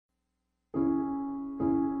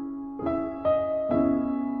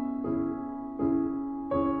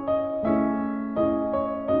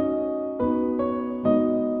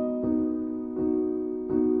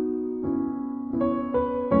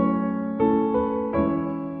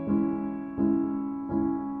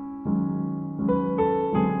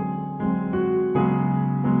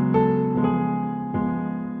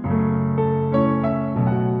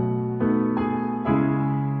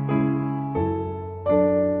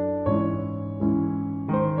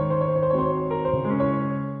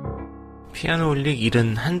피아노홀릭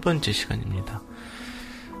 71번째 시간입니다.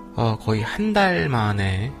 거의 한 달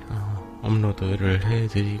만에 업로드를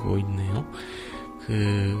해드리고 있네요.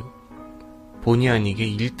 본의 아니게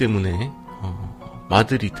일 때문에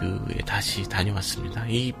마드리드에 다시 다녀왔습니다.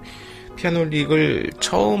 이 피아노홀릭을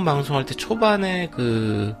처음 방송할 때 초반에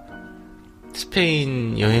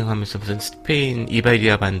스페인 여행하면서 무슨 스페인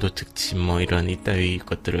이바리아 반도 특집 이런 이따위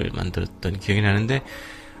것들을 만들었던 기억이 나는데,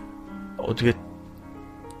 어떻게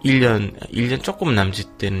 1년 조금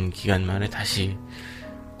남짓된 기간 만에 다시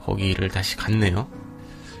거기를 다시 갔네요.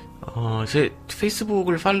 제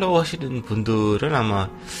페이스북을 팔로우 하시는 분들은 아마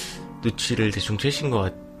눈치를 대충 채신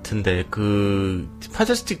것 같은데,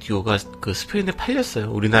 판타스틱 듀오가 스페인에 팔렸어요.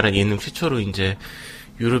 우리나라 예능 최초로 이제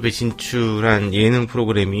유럽에 진출한 예능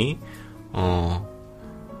프로그램이,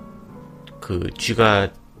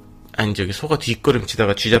 소가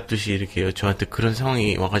뒷걸음치다가 쥐 잡듯이 이렇게 저한테 그런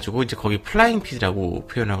상황이 와가지고, 이제 거기 플라잉 피드라고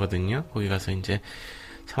표현하거든요. 거기 가서 이제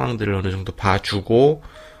상황들을 어느 정도 봐주고,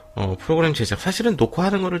 프로그램 제작, 사실은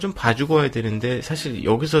녹화하는 거를 좀 봐주고 와야 되는데, 사실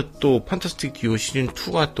여기서 또 판타스틱 듀오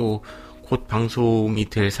시즌2가 또 곧 방송이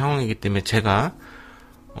될 상황이기 때문에 제가,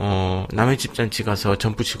 남의 집 잔치 가서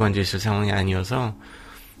전부치고 앉아있을 상황이 아니어서,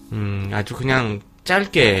 아주 그냥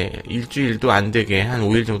짧게 일주일도 안 되게 한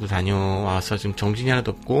 5일 정도 다녀와서 지금 정신이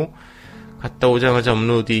하나도 없고, 갔다 오자마자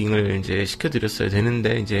업로딩을 이제 시켜드렸어야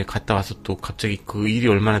되는데, 이제 갔다 와서 또 갑자기 그 일이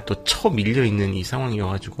얼마나 또 밀려있는 이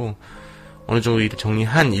상황이어가지고, 어느 정도 일을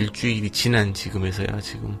정리한 일주일이 지난 지금에서야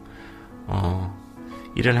지금,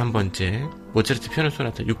 71번째 모차르트 피아노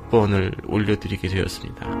소나타 6번을 올려드리게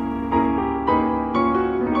되었습니다.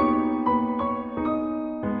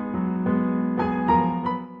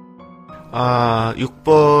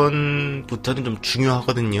 6번부터는 좀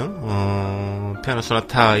중요하거든요. 피아노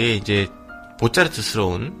소나타의 이제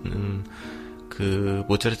모차르트스러운,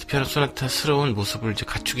 모차르트 피아노 소나타스러운 모습을 이제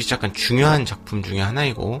갖추기 시작한 중요한 작품 중에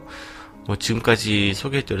하나이고, 지금까지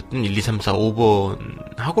소개해드렸던 1, 2, 3, 4,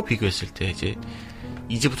 5번하고 비교했을 때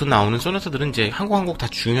이제부터 나오는 소나타들은 이제 한 곡 다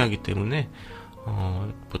중요하기 때문에,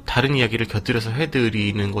 다른 이야기를 곁들여서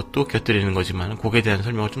해드리는 것도 곁들이는 거지만, 곡에 대한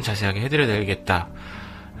설명을 좀 자세하게 해드려야 되겠다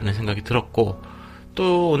하는 생각이 들었고,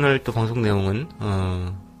 또 오늘 또 방송 내용은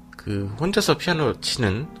혼자서 피아노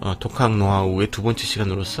치는 독학노하우의 두 번째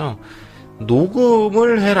시간으로서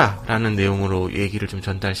녹음을 해라 라는 내용으로 얘기를 좀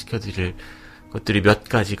전달시켜 드릴 것들이 몇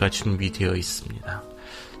가지가 준비되어 있습니다.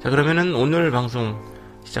 자, 그러면은 오늘 방송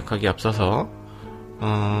시작하기 앞서서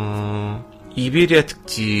이베리아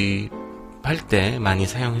특집 할 때 많이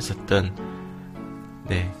사용했었던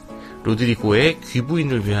로드리고의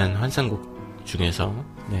귀부인을 위한 환상곡 중에서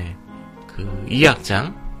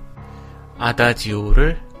 2악장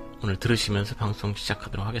아다지오를 오늘 들으시면서 방송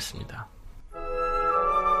시작하도록 하겠습니다.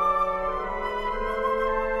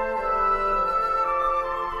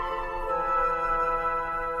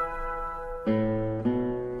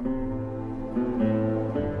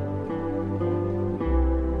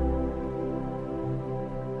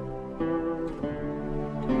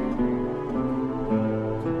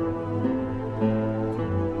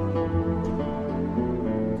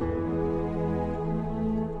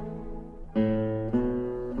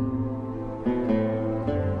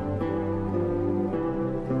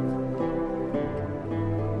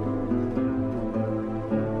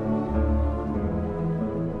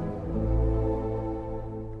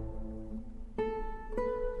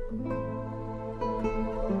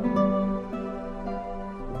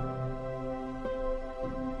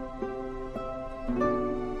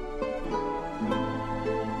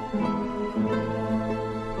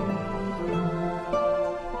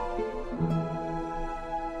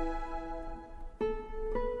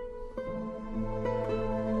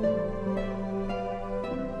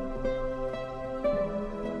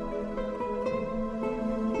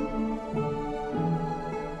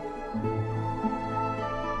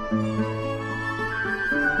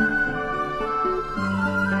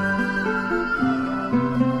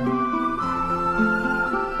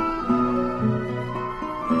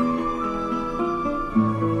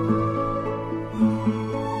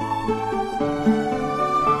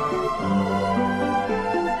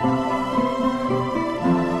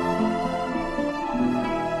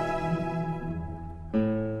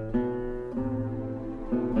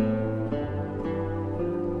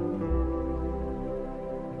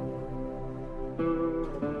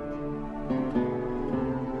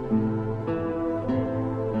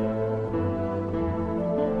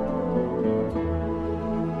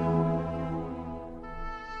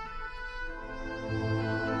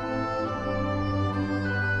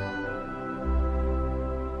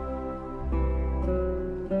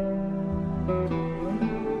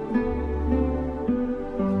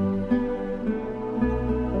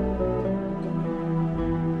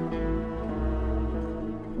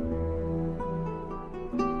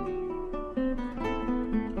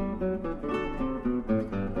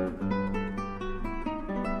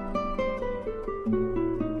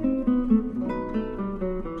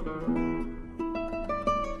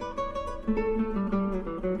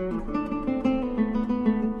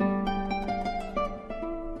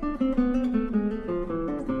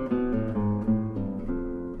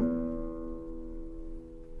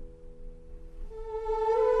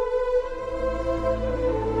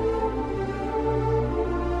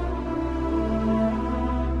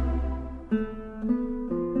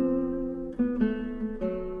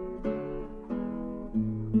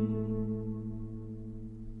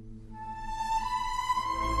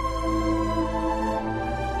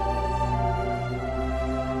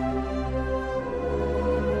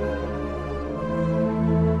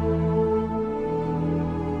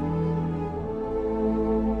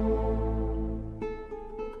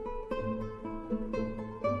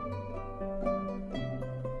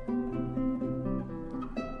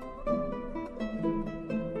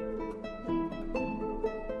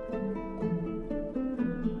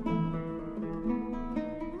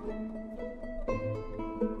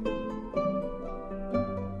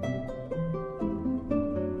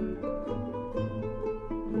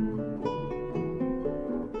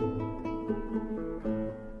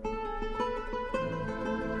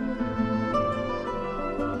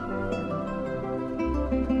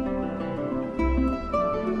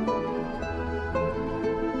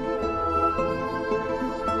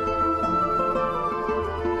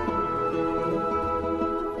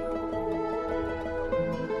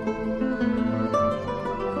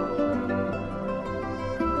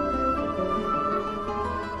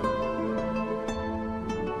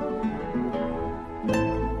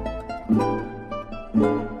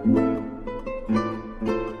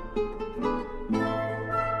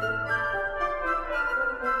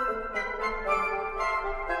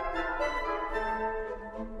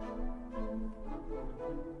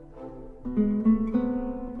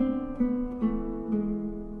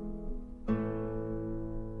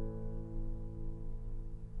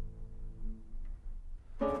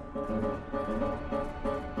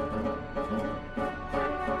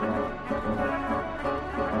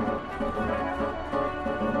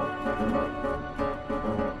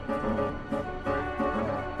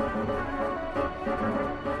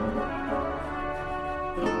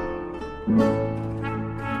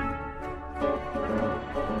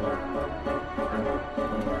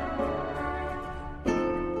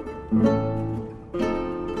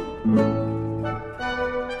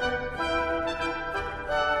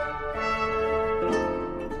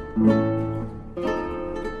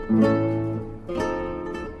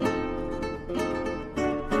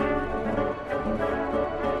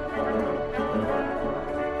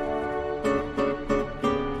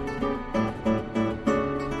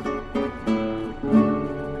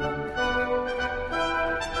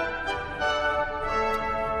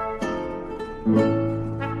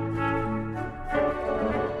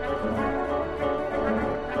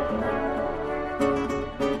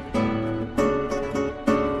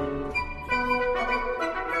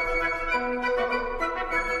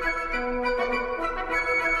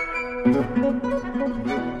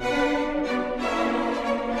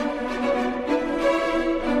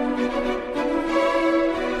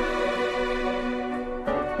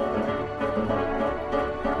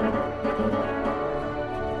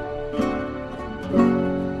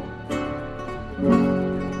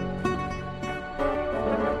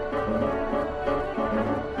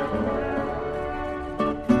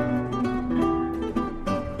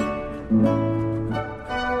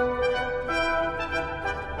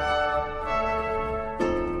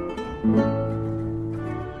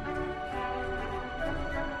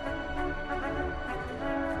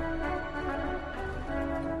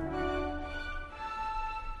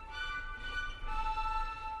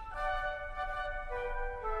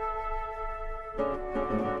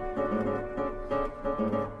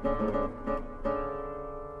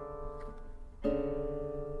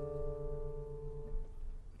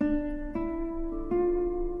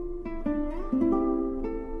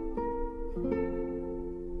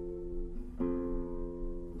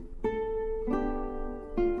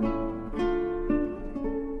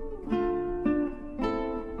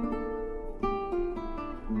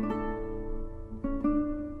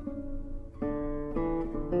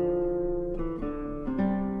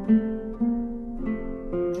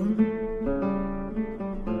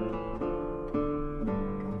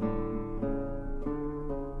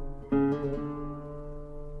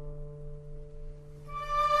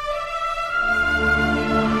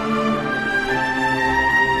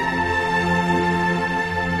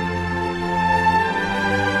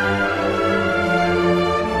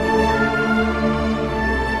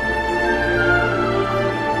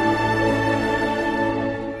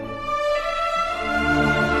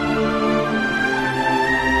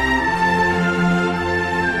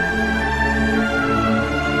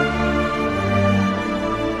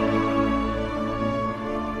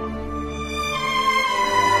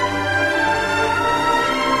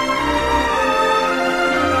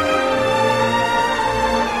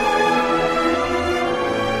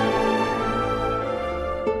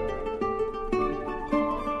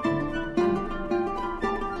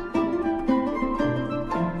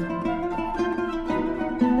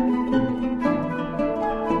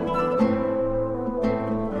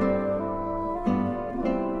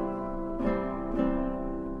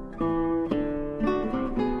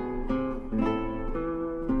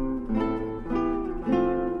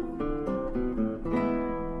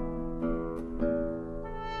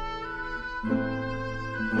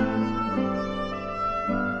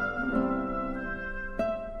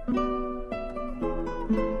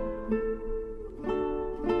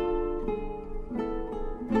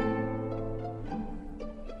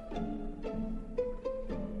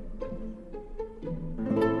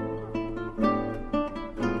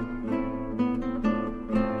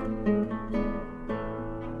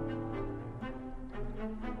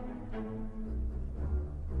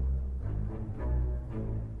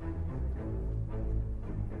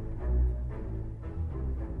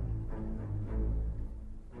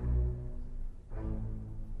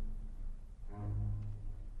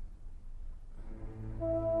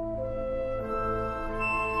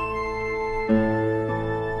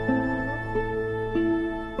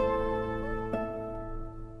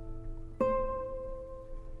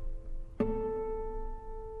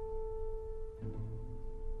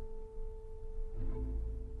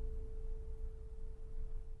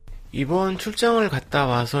 이번 출장을 갔다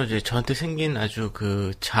와서 이제 저한테 생긴 아주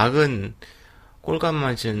그 작은 꼴감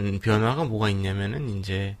맞은 변화가 뭐가 있냐면은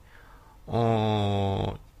이제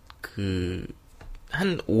한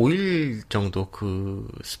 5일 정도 그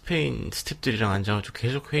스페인 스태프들이랑 앉아가지고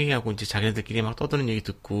계속 회의하고 이제 자기네들끼리 막 떠드는 얘기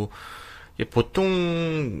듣고,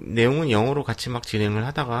 보통 내용은 영어로 같이 막 진행을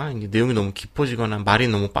하다가 이제 내용이 너무 깊어지거나 말이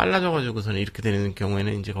너무 빨라져가지고서는 이렇게 되는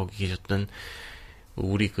경우에는 이제 거기 계셨던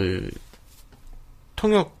우리 그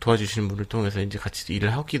통역 도와주시는 분을 통해서 이제 같이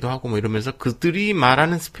일을 하기도 하고 뭐 이러면서 그들이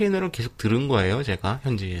말하는 스페인어를 계속 들은 거예요, 제가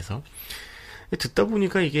현지에서. 듣다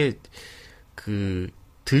보니까 이게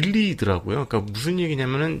들리더라고요. 그러니까 무슨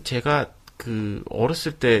얘기냐면은 제가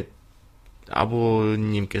어렸을 때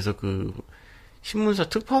아버님께서 신문사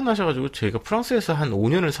특파원 하셔가지고 저희가 프랑스에서 한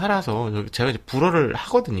 5년을 살아서 제가 이제 불어를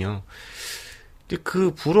하거든요. 근데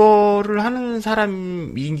그 불어를 하는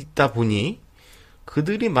사람이 있다 보니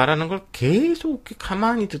그들이 말하는 걸 계속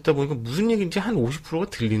가만히 듣다 보니까 무슨 얘기인지 한 50%가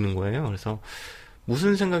들리는 거예요. 그래서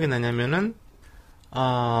무슨 생각이 나냐면은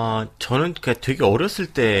저는 되게 어렸을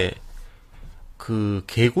때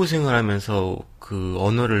개고생을 하면서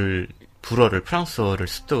불어를 프랑스어를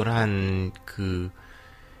습득을 한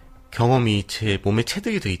경험이 제 몸에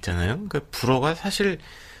체득이 돼 있잖아요. 그러니까 불어가 사실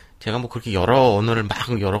제가 뭐 그렇게 여러 언어를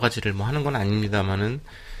막 여러 가지를 뭐 하는 건 아닙니다만은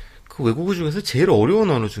그 외국어 중에서 제일 어려운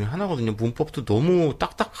언어 중에 하나거든요. 문법도 너무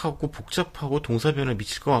딱딱하고 복잡하고 동사 변화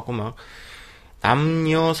미칠 것 같고 막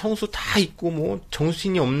남녀 성수 다 있고 뭐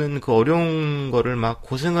정신이 없는 그 어려운 거를 막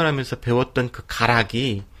고생을 하면서 배웠던 그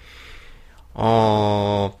가락이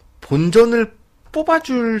본전을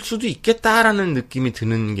뽑아줄 수도 있겠다라는 느낌이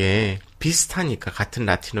드는 게 비슷하니까 같은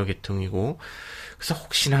라틴어 계통이고, 그래서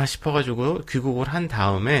혹시나 싶어가지고 귀국을 한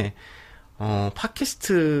다음에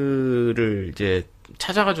팟캐스트를 이제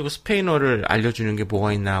찾아가지고 스페인어를 알려주는 게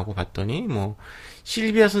뭐가 있나 하고 봤더니 뭐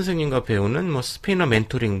실비아 선생님과 배우는 뭐 스페인어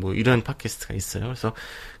멘토링 뭐 이런 팟캐스트가 있어요. 그래서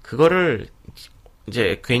그거를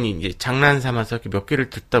이제 괜히 이제 장난 삼아서 이렇게 몇 개를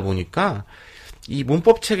듣다 보니까 이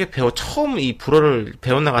문법책에 처음 이 불어를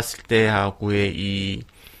배워나갔을 때하고의 이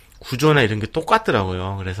구조나 이런 게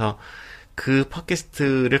똑같더라고요. 그래서 그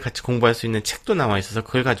팟캐스트를 같이 공부할 수 있는 책도 나와 있어서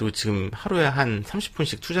그걸 가지고 지금 하루에 한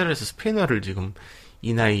 30분씩 투자를 해서 스페인어를 지금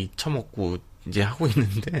이 나이 처먹고 이제 하고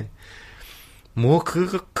있는데, 뭐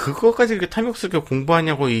그거까지 이렇게 탐욕스럽게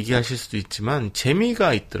공부하냐고 얘기하실 수도 있지만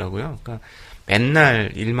재미가 있더라고요. 그러니까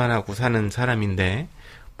맨날 일만 하고 사는 사람인데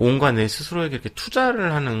뭔가 내 스스로에게 이렇게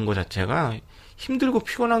투자를 하는 것 자체가 힘들고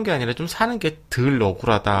피곤한 게 아니라 좀 사는 게 덜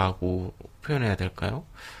억울하다고 표현해야 될까요?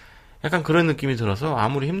 약간 그런 느낌이 들어서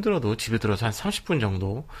아무리 힘들어도 집에 들어서 한 30분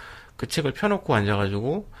정도 그 책을 펴놓고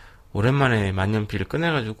앉아가지고 오랜만에 만년필을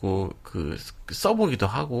꺼내가지고 써보기도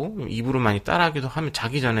하고 입으로 많이 따라하기도 하면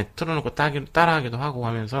자기 전에 틀어놓고 따라하기도 하고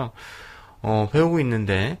하면서 배우고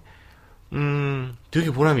있는데 되게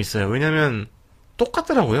보람이 있어요. 왜냐면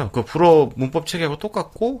똑같더라고요. 그 불어 문법 체계하고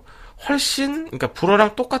똑같고 그러니까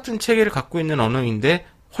불어랑 똑같은 체계를 갖고 있는 언어인데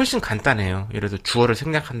훨씬 간단해요. 예를 들어 주어를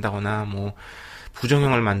생략한다거나 뭐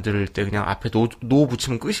부정형을 만들 때 그냥 앞에 노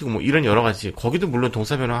붙이면 끝이고 뭐 이런 여러 가지. 거기도 물론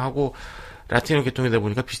동사 변화하고 라틴어 계통이다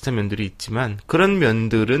보니까 비슷한 면들이 있지만 그런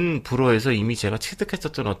면들은 불어에서 이미 제가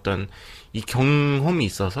체득했었던 어떤 이 경험이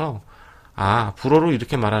있어서 불어로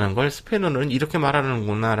이렇게 말하는 걸 스페인어는 이렇게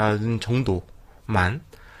말하는구나라는 정도만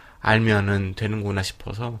알면은 되는구나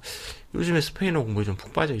싶어서 요즘에 스페인어 공부에 좀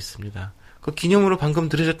푹 빠져 있습니다. 그 기념으로 방금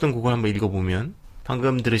들으셨던 곡을 한번 읽어보면,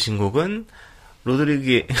 방금 들으신 곡은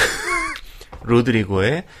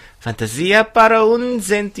로드리고의 Fantasía para un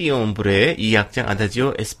Gentilhombre 이 악장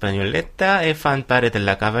Adagio Españoletta e Fanfare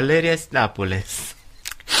della Cavalleria Nápoles.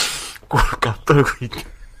 꼴값 떨고 있네.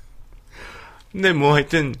 근데 뭐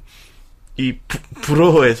하여튼 이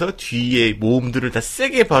불어에서 뒤에 모음들을 다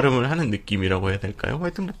세게 발음을 하는 느낌이라고 해야 될까요?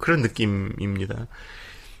 하여튼 뭐 그런 느낌입니다.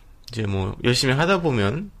 이제 뭐 열심히 하다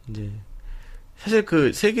보면 이제 사실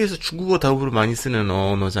그 세계에서 중국어 다음으로 많이 쓰는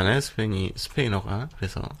언어잖아요, 스페인어가.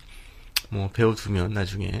 그래서 뭐 배워두면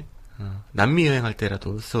나중에 남미 여행할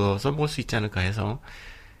때라도 써볼 수 있지 않을까 해서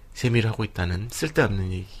재미를 하고 있다는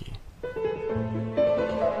쓸데없는 얘기.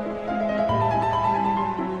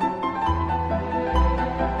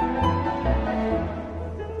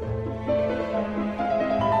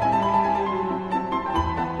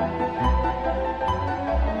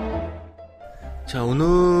 자,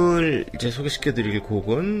 오늘 이제 소개시켜드릴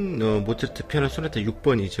곡은 모차르트 피아노 소나타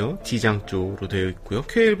 6번이죠. D장조로 되어 있고요.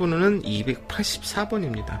 K1번호는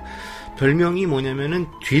 284번입니다. 별명이 뭐냐면은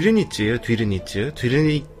뒤르니쯔예요.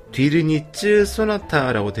 뒤르니쯔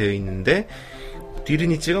소나타라고 되어 있는데,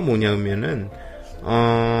 뒤르니쯔가 뭐냐면은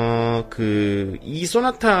이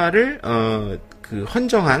소나타를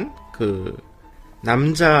헌정한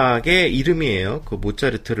남작의 이름이에요. 그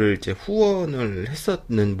모차르트를 이제 후원을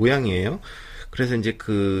했었는 모양이에요. 그래서 이제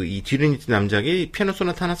이 뒤르니쯔 남작이 피아노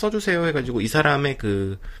소나타 하나 써주세요 해가지고 이 사람의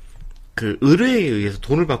그 의뢰에 의해서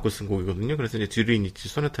돈을 받고 쓴 곡이거든요. 그래서 이제 뒤르니쯔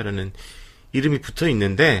소나타라는 이름이 붙어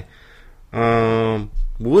있는데,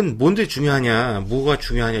 뭔데 중요하냐, 뭐가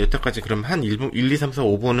중요하냐, 여태까지 그럼 한 1, 2, 3, 4,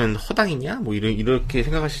 5번은 허당이냐? 뭐 이렇게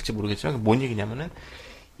생각하실지 모르겠지만, 뭔 얘기냐면은,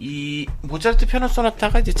 이 모차르트 피아노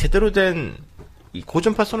소나타가 이제 제대로 된 이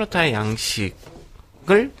고전파 소나타의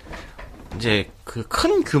양식을 이제 그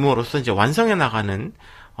큰 규모로서 이제 완성해 나가는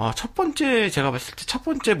첫 번째 제가 봤을 때 첫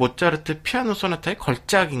번째 모차르트 피아노 소나타의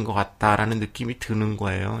걸작인 것 같다라는 느낌이 드는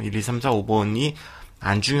거예요. 1, 2, 3, 4, 5번이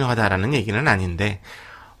안 중요하다라는 얘기는 아닌데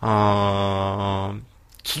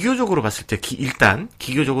기교적으로 봤을 때 일단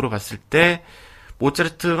기교적으로 봤을 때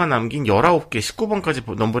모차르트가 남긴 19개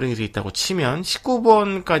 19번까지 넘버링이 되어 있다고 치면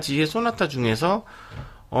 19번까지의 소나타 중에서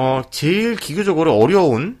제일 기교적으로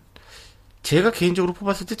어려운, 제가 개인적으로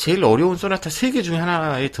뽑았을 때 제일 어려운 소나타 3개 중에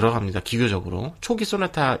하나에 들어갑니다. 기교적으로. 초기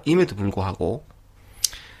소나타임에도 불구하고.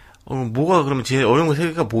 뭐가 그러면 제일 어려운 거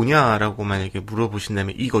 3개가 뭐냐라고 만약에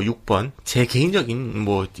물어보신다면 이거 6번. 제 개인적인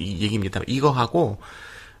얘기입니다. 이거 하고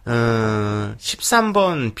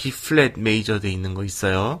 13번 B 플랫 메이저 돼 있는 거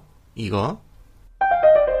있어요. 이거.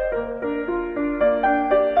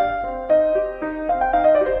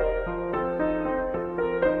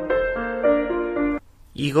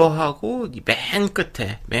 이거 하고 맨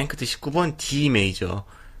끝에 19번 D 메이저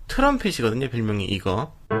트럼펫이거든요. 별명이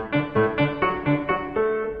이거.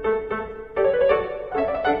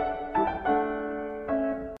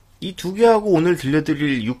 이 두 개하고 오늘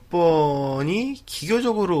들려드릴 6번이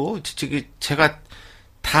기교적으로 제가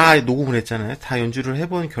다 녹음을 했잖아요. 다 연주를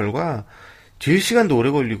해본 결과 딜 시간도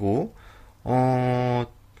오래 걸리고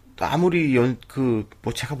아무리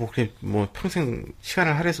제가 평생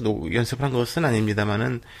시간을 할애해서 연습을 한 것은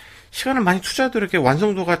아닙니다만은, 시간을 많이 투자해도 이렇게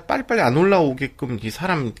완성도가 빨리빨리 안 올라오게끔 이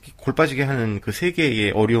사람 골 빠지게 하는 그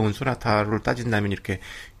 3개의 어려운 소나타를 따진다면 이렇게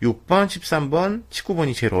 6번, 13번,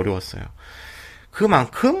 19번이 제일 어려웠어요.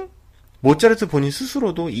 그만큼, 모차르트 본인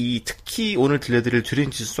스스로도 특히 오늘 들려드릴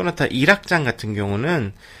뒤르니쯔 소나타 1악장 같은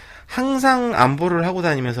경우는 항상 안보를 하고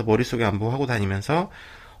다니면서, 머릿속에 안보하고 다니면서,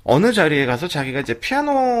 어느 자리에 가서 자기가 이제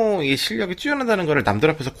피아노의 실력이 뛰어나다는 거를 남들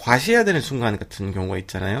앞에서 과시해야 되는 순간 같은 경우가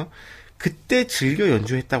있잖아요. 그때 즐겨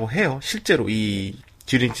연주했다고 해요. 실제로 이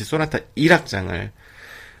뒤르니쯔 소나타 1악장을.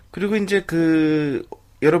 그리고 이제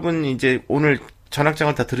여러분 이제 오늘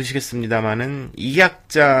전악장을 다 들으시겠습니다만은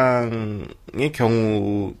 2악장의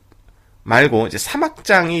경우 말고 이제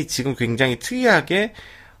 3악장이 지금 굉장히 특이하게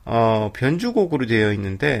변주곡으로 되어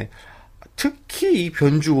있는데, 특히 이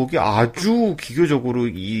변주곡이 아주 기교적으로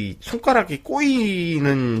이 손가락이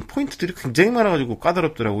꼬이는 포인트들이 굉장히 많아가지고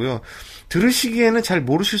까다롭더라고요. 들으시기에는 잘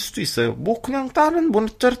모르실 수도 있어요. 그냥 다른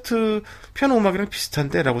모차르트 피아노 음악이랑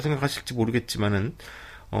비슷한데? 라고 생각하실지 모르겠지만은,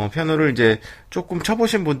 피아노를 이제 조금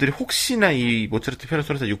쳐보신 분들이 혹시나 이 모차르트 피아노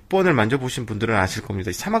소나타 6번을 만져보신 분들은 아실 겁니다.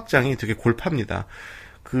 이 3악장이 되게 골팝니다.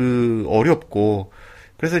 어렵고,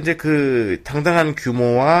 그래서 이제 당당한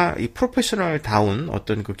규모와 이 프로페셔널다운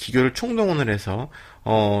어떤 기교를 총동원을 해서,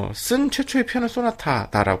 쓴 최초의 피아노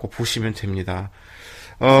소나타다라고 보시면 됩니다.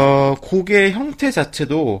 곡의 형태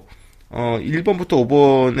자체도, 1번부터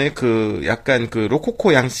 5번의 약간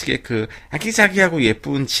로코코 양식의 아기자기하고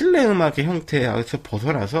예쁜 칠레 음악의 형태에서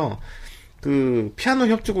벗어나서, 피아노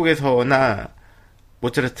협주곡에서나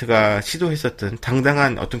모차르트가 시도했었던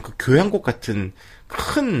당당한 어떤 교향곡 같은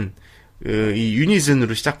큰, 이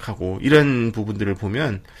유니즌으로 시작하고 이런 부분들을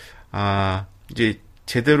보면 이제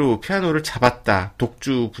제대로 피아노를 잡았다,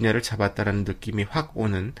 독주 분야를 잡았다라는 느낌이 확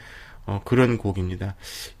오는 그런 곡입니다.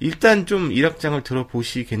 일단 좀 1악장을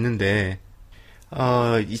들어보시겠는데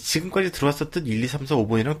지금까지 들어왔었던 1, 2, 3, 4,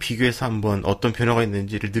 5번이랑 비교해서 한번 어떤 변화가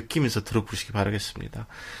있는지를 느끼면서 들어보시기 바라겠습니다.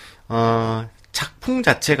 작품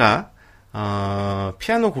자체가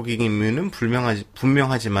피아노 곡이면은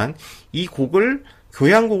분명하지만 이 곡을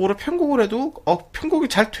교향곡으로 편곡을 해도 편곡이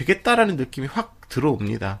잘 되겠다라는 느낌이 확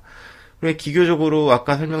들어옵니다. 그리고 기교적으로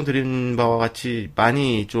아까 설명드린 바와 같이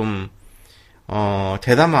많이 좀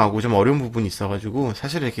대담하고 좀 어려운 부분이 있어가지고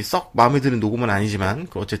사실은 이렇게 썩 마음에 드는 녹음은 아니지만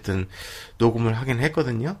어쨌든 녹음을 하긴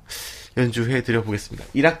했거든요. 연주해 드려 보겠습니다.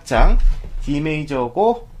 1악장 D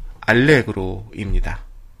메이저고 알레그로입니다.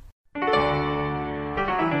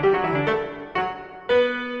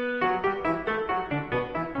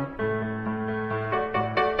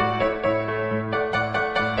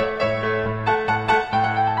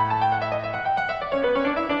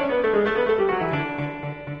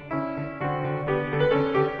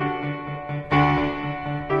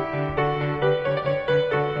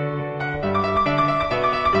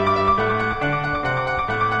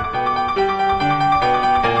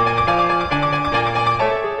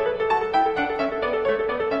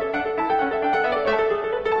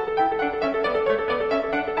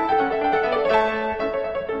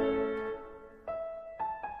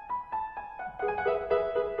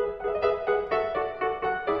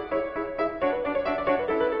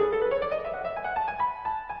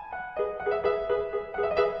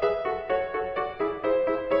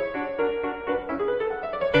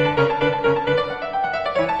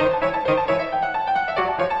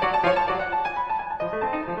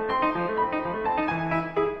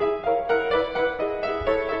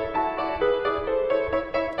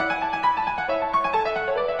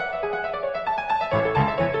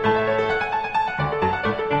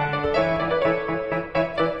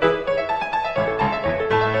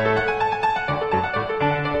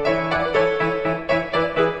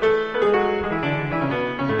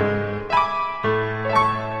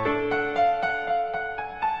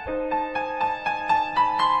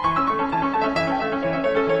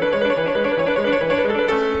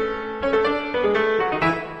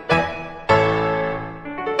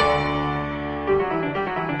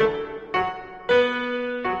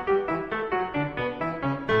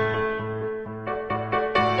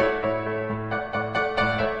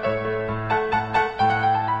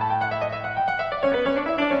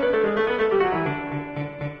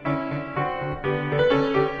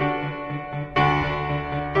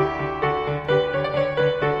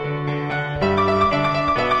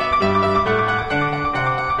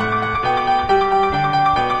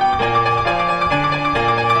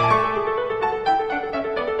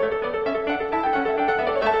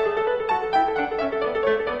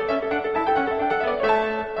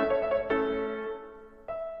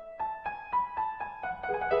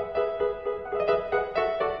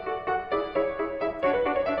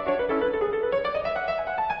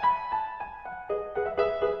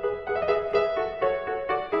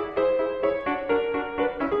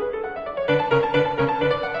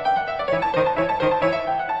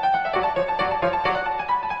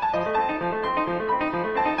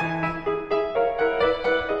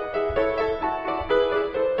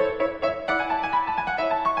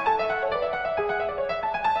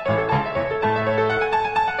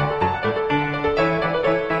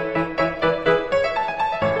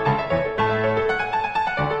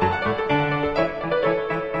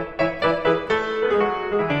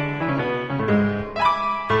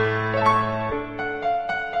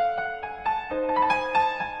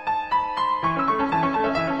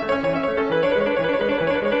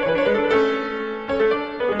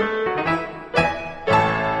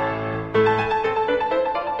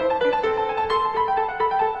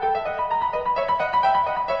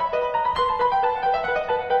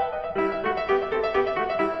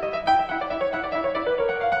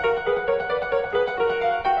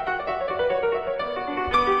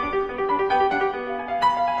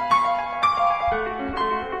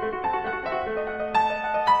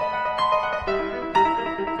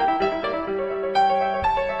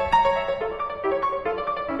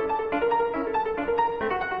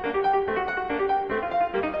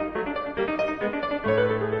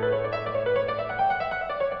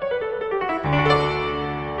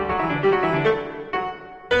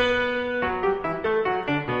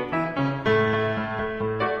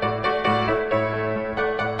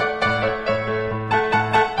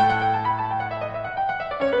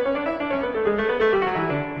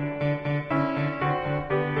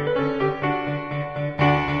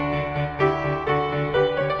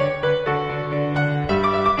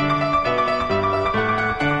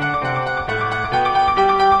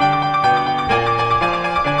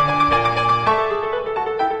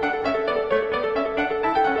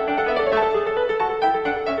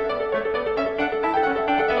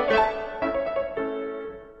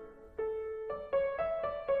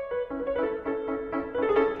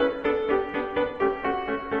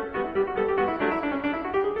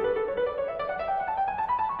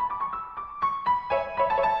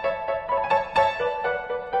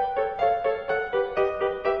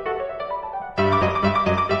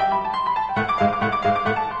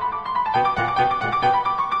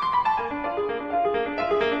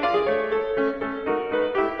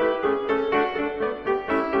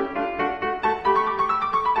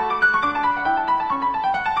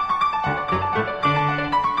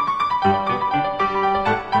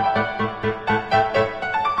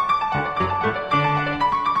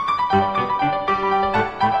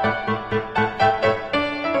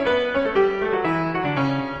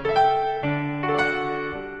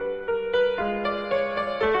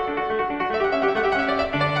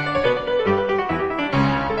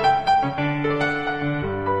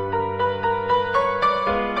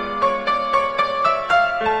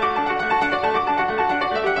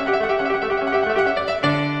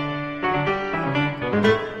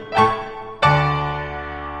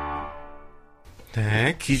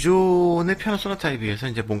 기존의 피아노 소나타에 비해서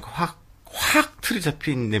이제 뭔가 확 틀이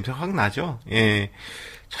잡힌 냄새가 확 나죠. 예.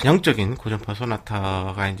 전형적인 고전파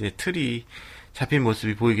소나타가 이제 틀이 잡힌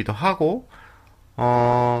모습이 보이기도 하고,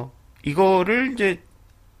 이거를 이제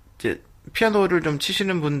피아노를 좀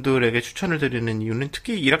치시는 분들에게 추천을 드리는 이유는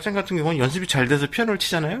특히 1학장 같은 경우는 연습이 잘 돼서 피아노를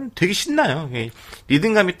치잖아요. 되게 신나요.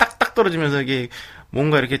 리듬감이 딱딱 떨어지면서 이게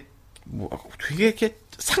뭔가 이렇게 되게 이렇게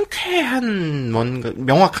상쾌한 뭔가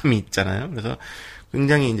명확함이 있잖아요. 그래서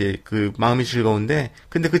굉장히 이제 그 마음이 즐거운데,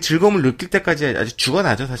 근데 그 즐거움을 느낄 때까지 아주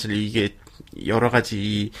죽어나죠. 사실 이게 여러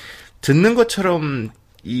가지 듣는 것처럼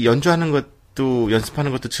이 연주하는 것도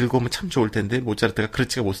연습하는 것도 즐거우면 참 좋을 텐데 모차르트가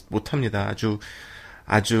그렇지가 못합니다.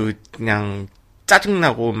 아주 그냥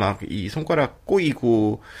짜증나고 막 이 손가락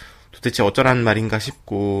꼬이고 도대체 어쩌라는 말인가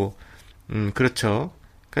싶고, 그렇죠.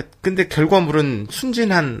 근데 결과물은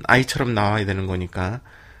순진한 아이처럼 나와야 되는 거니까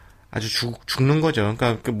아주 죽는 거죠.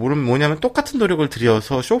 그러니까 뭐냐면 똑같은 노력을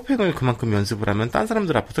들여서 쇼팽을 그만큼 연습을 하면 딴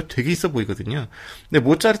사람들 앞에서 되게 있어 보이거든요. 근데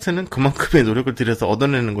모차르트는 그만큼의 노력을 들여서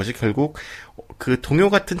얻어내는 것이 결국 그 동요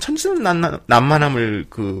같은 천진난만함을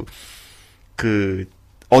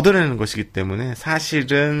얻어내는 것이기 때문에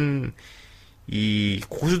사실은 이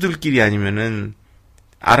고수들끼리 아니면은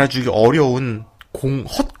알아주기 어려운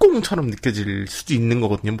헛공처럼 느껴질 수도 있는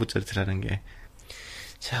거거든요, 모차르트라는 게.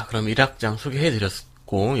 자, 그럼 1악장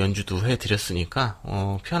소개해드렸고, 연주도 해드렸으니까,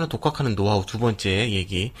 피아노 독학하는 노하우 두 번째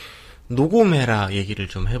얘기, 녹음해라 얘기를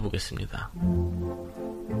좀 해보겠습니다.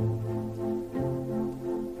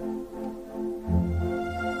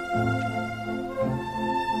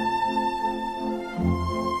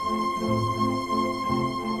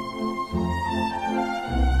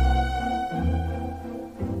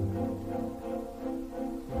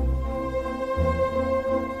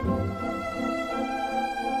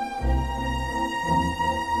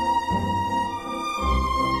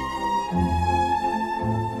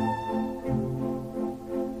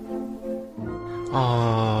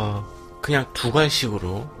 그냥 두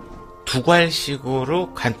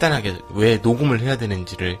괄식으로 간단하게 왜 녹음을 해야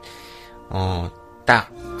되는지를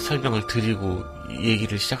딱 설명을 드리고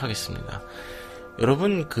얘기를 시작하겠습니다.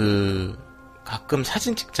 여러분 가끔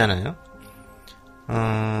사진 찍잖아요.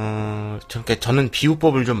 저는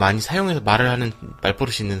비유법을 좀 많이 사용해서 말을 하는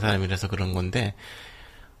말버릇이 있는 사람이라서 그런 건데,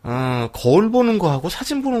 거울 보는 거하고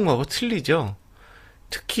사진 보는 거하고 틀리죠.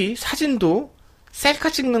 특히 사진도 셀카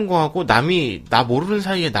찍는 거하고 남이 나 모르는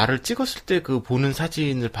사이에 나를 찍었을 때 그 보는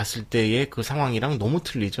사진을 봤을 때의 그 상황이랑 너무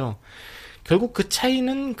틀리죠. 결국 그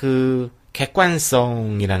차이는 그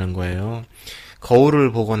객관성이라는 거예요.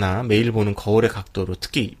 거울을 보거나 매일 보는 거울의 각도로,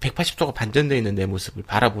 특히 180도가 반전되어 있는 내 모습을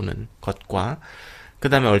바라보는 것과, 그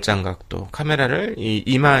다음에 얼짱각도, 카메라를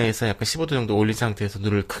이마에서 약간 15도 정도 올린 상태에서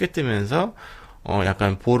눈을 크게 뜨면서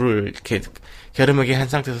약간 볼을 이렇게 갸름하게 한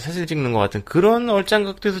상태에서 사진 찍는 것 같은 그런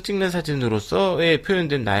얼짱각도에서 찍는 사진으로서의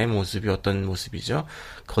표현된 나의 모습이 어떤 모습이죠?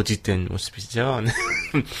 거짓된 모습이죠.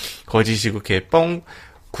 거짓이고 이렇게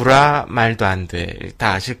구라 말도 안 돼.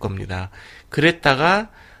 다 아실 겁니다. 그랬다가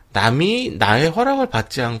남이 나의 허락을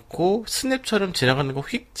받지 않고 스냅처럼 지나가는 거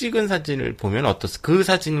휙 찍은 사진을 보면 그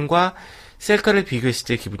사진과 셀카를 비교했을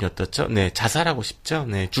때 기분이 어떻죠? 네, 자살하고 싶죠?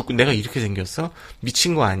 네, 내가 이렇게 생겼어?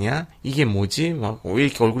 미친 거 아니야? 이게 뭐지? 왜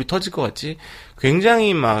이렇게 얼굴이 터질 것 같지?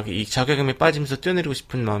 굉장히 이 자괴감에 빠지면서 뛰어내리고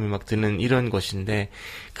싶은 마음이 드는 이런 것인데,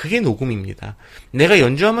 그게 녹음입니다. 내가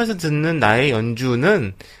연주하면서 듣는 나의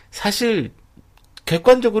연주는 사실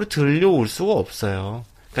객관적으로 들려올 수가 없어요.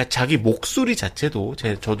 그러니까 자기 목소리 자체도,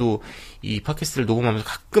 저도 이 팟캐스트를 녹음하면서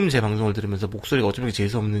가끔 제 방송을 들으면서 목소리가 어쩜 이렇게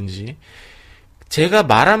재수 없는지, 제가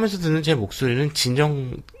말하면서 듣는 제 목소리는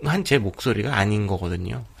진정한 제 목소리가 아닌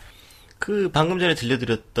거거든요. 방금 전에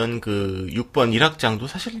들려드렸던 6번 1악장도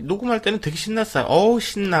사실 녹음할 때는 되게 신났어요.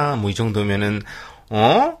 신나. 이 정도면은,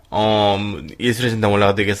 예술의 전당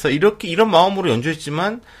올라가 되겠어? 이런 마음으로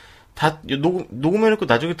연주했지만, 녹음해놓고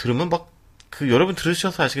나중에 들으면 여러분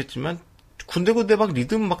들으셔서 아시겠지만, 군데군데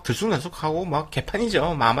리듬 들쑥날쑥하고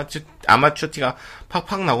개판이죠. 아마추어 티가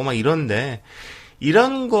팍팍 나고 이런데,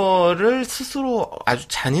 이런 거를 스스로 아주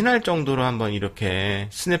잔인할 정도로 한번 이렇게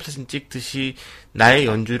스냅사진 찍듯이 나의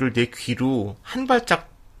연주를 내 귀로 한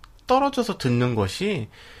발짝 떨어져서 듣는 것이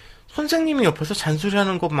선생님이 옆에서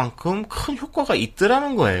잔소리하는 것만큼 큰 효과가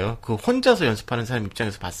있더라는 거예요. 혼자서 연습하는 사람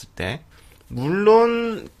입장에서 봤을 때.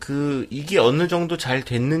 물론 이게 어느 정도 잘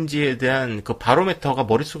됐는지에 대한 바로메터가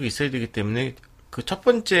머릿속에 있어야 되기 때문에 첫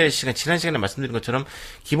번째 지난 시간에 말씀드린 것처럼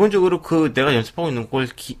기본적으로 내가 연습하고 있는 걸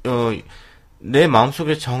내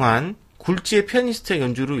마음속에 정한 굴지의 피아니스트의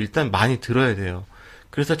연주를 일단 많이 들어야 돼요.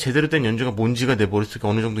 그래서 제대로 된 연주가 뭔지가 내 머릿속에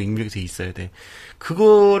어느 정도 입력이 돼 있어야 돼.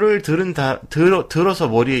 그거를 들어서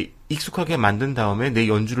머리에 익숙하게 만든 다음에 내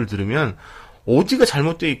연주를 들으면 어디가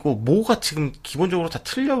잘못되어 있고 뭐가 지금 기본적으로 다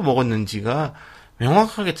틀려 먹었는지가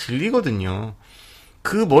명확하게 들리거든요.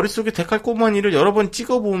 그 머릿속에 데칼코마니를 여러 번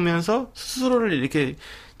찍어보면서 스스로를 이렇게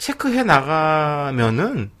체크해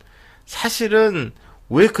나가면은 사실은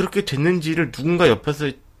왜 그렇게 됐는지를 누군가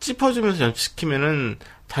옆에서 짚어주면서 연습시키면은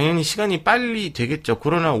당연히 시간이 빨리 되겠죠.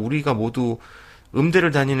 그러나 우리가 모두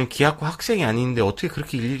음대를 다니는 기악과 학생이 아닌데 어떻게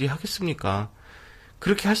그렇게 일일이 하겠습니까?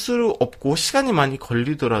 그렇게 할 수 없고 시간이 많이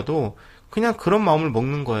걸리더라도 그냥 그런 마음을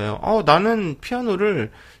먹는 거예요. 나는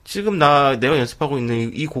피아노를 지금 내가 연습하고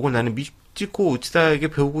있는 이 곡을 나는 미치코 우치다에게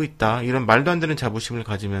배우고 있다. 이런 말도 안 되는 자부심을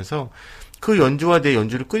가지면서 그 연주와 내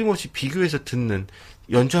연주를 끊임없이 비교해서 듣는,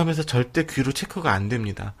 연주하면서 절대 귀로 체크가 안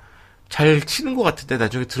됩니다. 잘 치는 것 같은데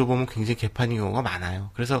나중에 들어보면 굉장히 개판인 경우가 많아요.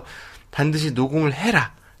 그래서 반드시 녹음을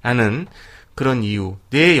해라 라는 그런 이유,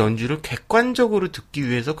 내 연주를 객관적으로 듣기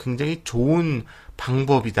위해서 굉장히 좋은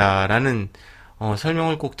방법이다라는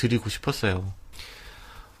설명을 꼭 드리고 싶었어요.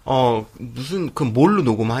 무슨 뭘로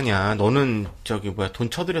녹음하냐? 너는 돈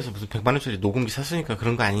쳐들여서 무슨 100만 원짜리 녹음기 샀으니까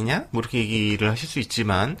그런 거 아니냐? 뭐 이렇게 얘기를 하실 수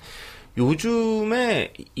있지만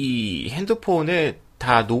요즘에 이 핸드폰에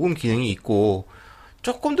다 녹음 기능이 있고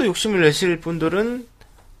조금 더 욕심을 내실 분들은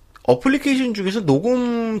어플리케이션 중에서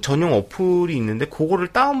녹음 전용 어플이 있는데 그거를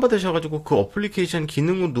다운받으셔가지고 그 어플리케이션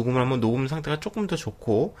기능으로 녹음을 하면 녹음 상태가 조금 더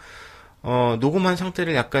좋고 녹음한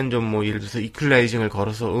상태를 약간 좀 예를 들어서 이퀄라이징을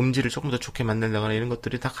걸어서 음질을 조금 더 좋게 만들거나 이런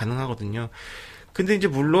것들이 다 가능하거든요. 근데 이제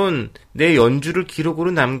물론 내 연주를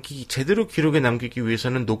기록으로 제대로 기록에 남기기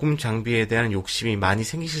위해서는 녹음 장비에 대한 욕심이 많이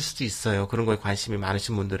생기실 수도 있어요. 그런 거에 관심이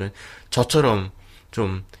많으신 분들은 저처럼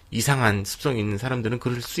좀 이상한 습성이 있는 사람들은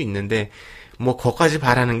그럴 수 있는데 거기까지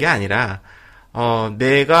바라는 게 아니라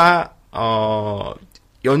내가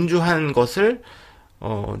연주한 것을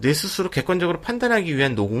내 스스로 객관적으로 판단하기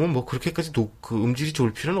위한 녹음은 그렇게까지 그 음질이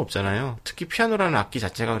좋을 필요는 없잖아요. 특히 피아노라는 악기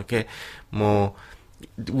자체가 그렇게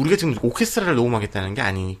우리가 지금 오케스트라를 녹음하겠다는 게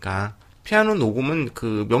아니니까. 피아노 녹음은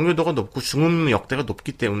그 명료도가 높고 중음 역대가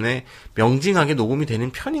높기 때문에 명징하게 녹음이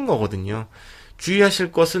되는 편인 거거든요.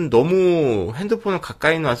 주의하실 것은 너무 핸드폰을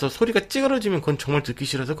가까이 놔서 소리가 찌그러지면 그건 정말 듣기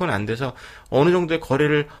싫어서 그건 안 돼서 어느 정도의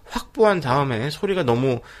거리를 확보한 다음에 소리가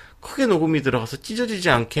너무 크게 녹음이 들어가서 찢어지지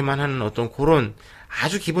않게만 하는 어떤 그런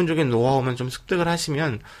아주 기본적인 노하우만 좀 습득을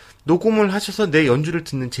하시면 녹음을 하셔서 내 연주를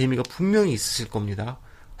듣는 재미가 분명히 있으실 겁니다.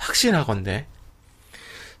 확신하건대.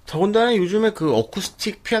 더군다나 요즘에 그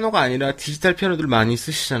어쿠스틱 피아노가 아니라 디지털 피아노들 많이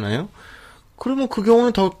쓰시잖아요. 그러면 그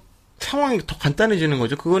경우는 상황이 더 간단해지는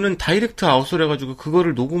거죠. 그거는 다이렉트 아웃을 해가지고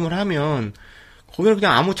그거를 녹음을 하면 거기는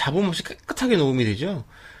그냥 아무 잡음 없이 깨끗하게 녹음이 되죠.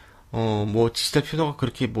 디지털 피아노가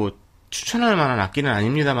그렇게 추천할 만한 악기는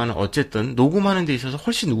아닙니다만 어쨌든 녹음하는 데 있어서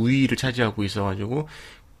훨씬 우위를 차지하고 있어가지고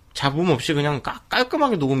잡음 없이 그냥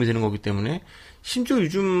깔끔하게 녹음이 되는 거기 때문에 심지어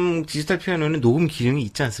요즘 디지털 피아노에는 녹음 기능이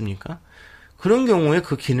있지 않습니까? 그런 경우에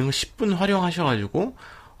그 기능을 10분 활용하셔가지고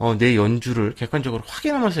내 연주를 객관적으로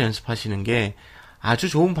확인하면서 연습하시는 게 아주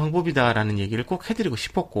좋은 방법이다라는 얘기를 꼭 해드리고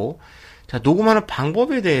싶었고, 자, 녹음하는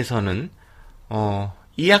방법에 대해서는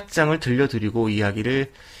이 악장을 들려드리고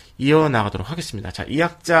이야기를 이어나가도록 하겠습니다. 자, 이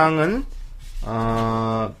악장은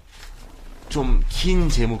좀 긴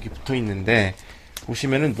제목이 붙어 있는데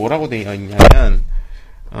보시면은 뭐라고 되어 있냐면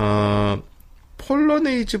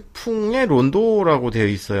폴로네이즈 풍의 론도라고 되어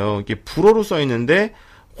있어요. 이게 불어로 써 있는데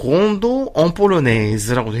론도 엉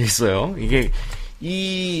폴로네이즈라고 되어 있어요. 이게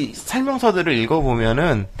이 설명서들을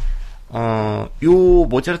읽어보면은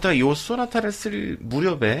모차르트가 요 소나타를 쓸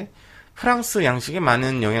무렵에 프랑스 양식에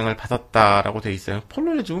많은 영향을 받았다라고 되어 있어요.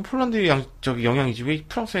 폴로네즈는 폴란드 영향이지 왜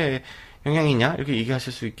프랑스의 영향이냐 이렇게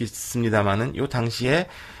얘기하실 수 있겠습니다만은 요 당시에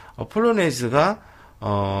폴로네즈가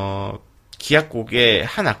기악곡의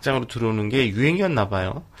한 악장으로 들어오는 게 유행이었나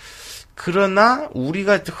봐요. 그러나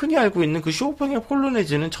우리가 흔히 알고 있는 그 쇼팽의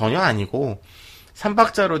폴로네즈는 전혀 아니고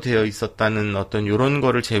 3박자로 되어 있었다는 어떤 요런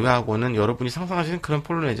거를 제외하고는 여러분이 상상하시는 그런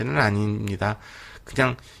폴로네즈는 아닙니다.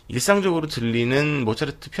 그냥 일상적으로 들리는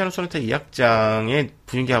모차르트 피아노 소나타 2악장의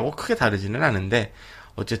분위기하고 크게 다르지는 않은데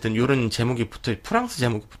어쨌든 요런 프랑스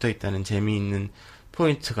제목이 붙어 있다는 재미있는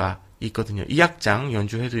포인트가 있거든요. 2악장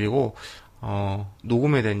연주해드리고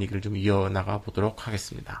녹음에 대한 얘기를 좀 이어나가 보도록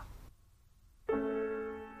하겠습니다.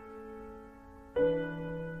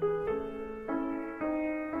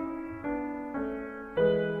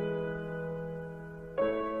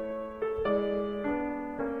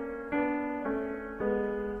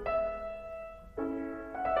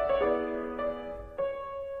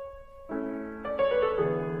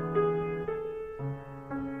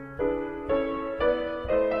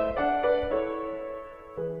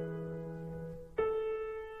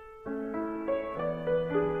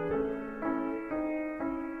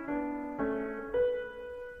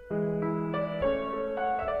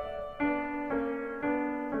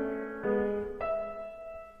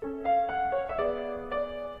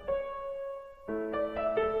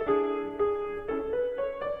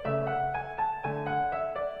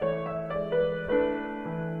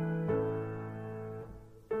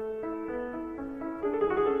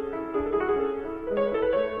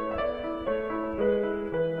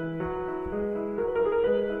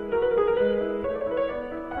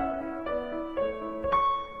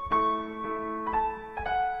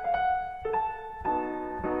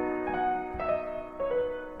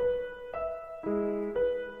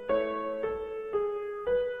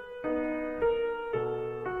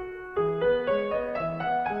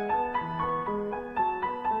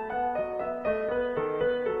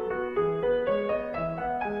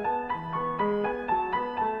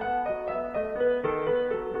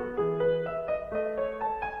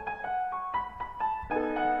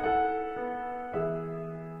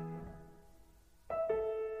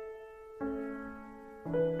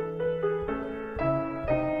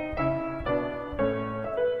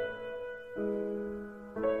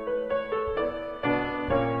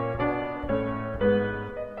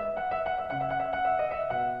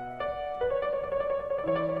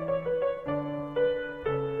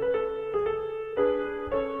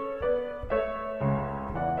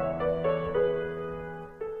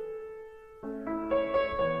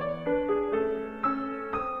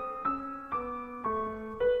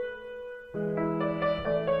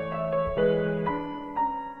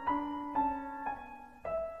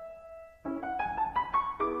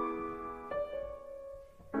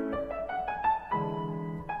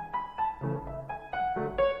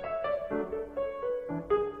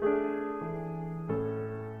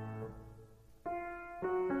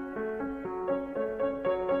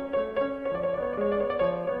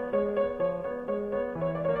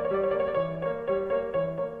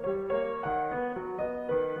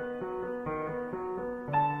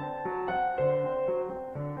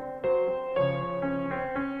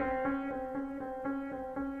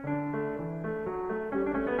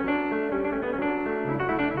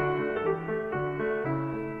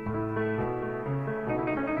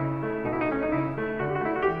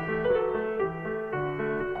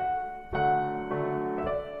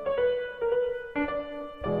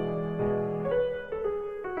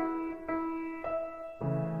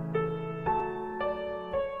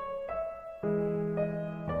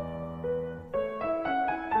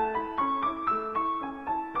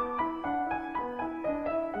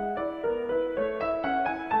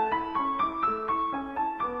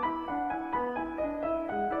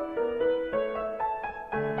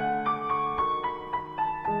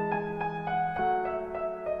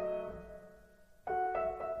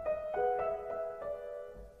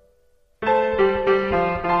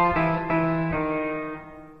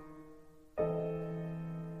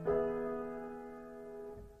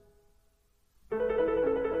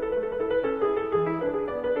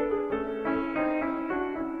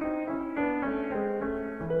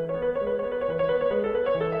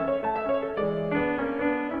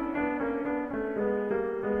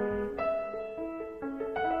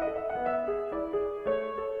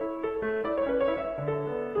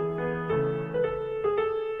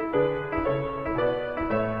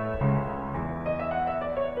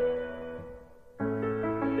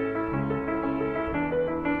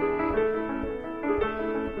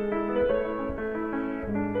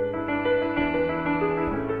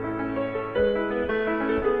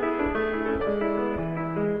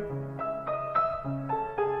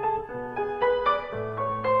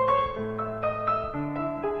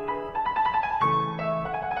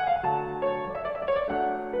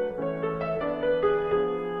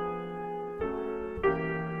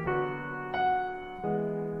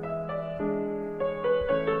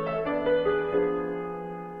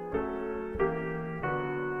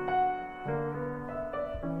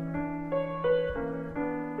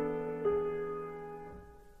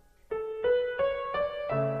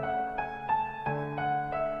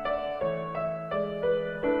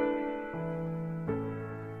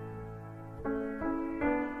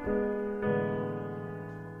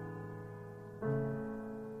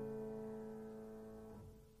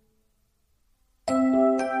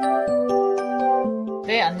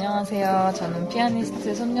 네, 안녕하세요. 저는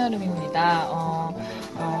피아니스트 손여름입니다.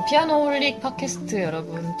 피아노 홀릭 팟캐스트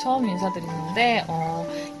여러분 처음 인사드리는데,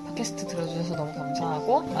 팟캐스트 들어주셔서 너무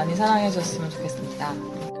감사하고 많이 사랑해주셨으면 좋겠습니다.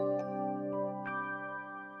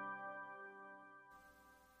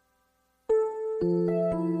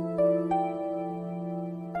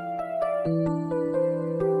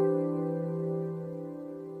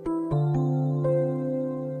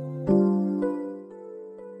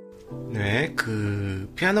 네,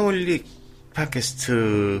 피아노 홀릭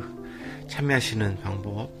팟캐스트 참여하시는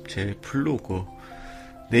방법, 제 블로그,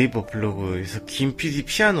 네이버 블로그에서 김PD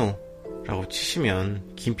피아노라고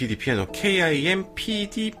치시면, 김PD 피아노,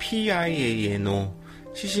 KIMPD PIANO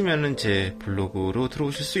치시면은 제 블로그로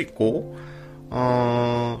들어오실 수 있고,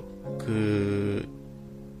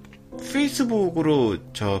 페이스북으로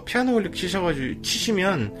저 피아노 홀릭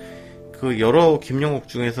치시면, 여러 김영옥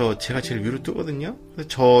중에서 제가 제일 위로 뜨거든요. 그래서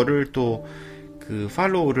저를 또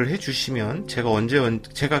팔로우를 해주시면 제가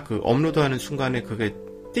제가 업로드하는 순간에 그게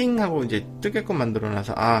띵 하고 이제 뜨게끔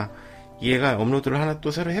만들어놔서 얘가 업로드를 하나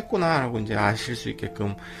또 새로 했구나라고 이제 아실 수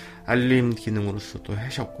있게끔 알림 기능으로서 또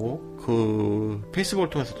하셨고 페이스북을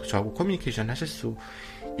통해서도 저하고 커뮤니케이션 하실 수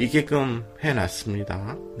있게끔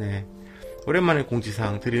해놨습니다. 네, 오랜만에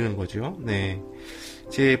공지사항 드리는 거죠. 네,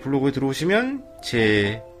 제 블로그에 들어오시면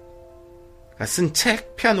제가 쓴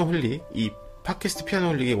책 피아노 홀릭, 이 팟캐스트 피아노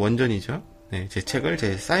홀릭의 원전이죠. 네, 제 책을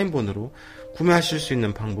제 사인본으로 구매하실 수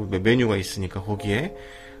있는 방법, 메뉴가 있으니까 거기에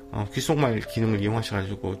귓속말 기능을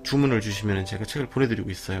이용하셔가지고 주문을 주시면 제가 책을 보내드리고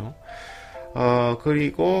있어요.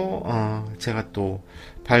 그리고 제가 또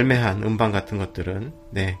발매한 음반 같은 것들은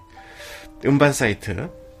음반 사이트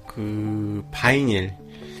바이닐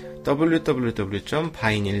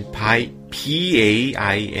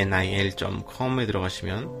www.bainil.com에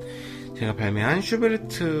들어가시면 제가 발매한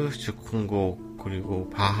슈베르트 즉흥곡, 그리고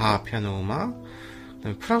바하 피아노 음악,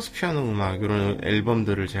 그다음에 프랑스 피아노 음악, 이런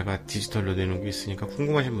앨범들을 제가 디지털로 내놓은 게 있으니까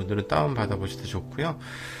궁금하신 분들은 다운 받아보셔도 좋고요.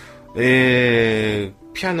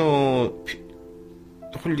 피아노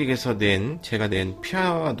홀릭에서 제가 낸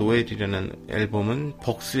피아노엘이라는 앨범은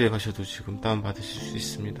벅스에 가셔도 지금 다운 받으실 수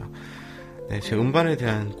있습니다. 네, 제 음반에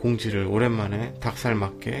대한 공지를 오랜만에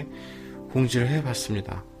닭살맞게 공지를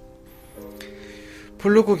해봤습니다.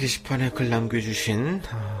 블로그 게시판에 글 남겨주신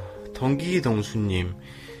덩기덩수님,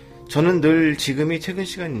 저는 늘 지금이 퇴근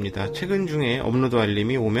시간입니다. 퇴근 중에 업로드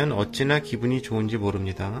알림이 오면 어찌나 기분이 좋은지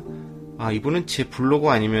모릅니다. 이분은 제 블로그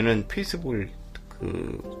아니면은 페이스북을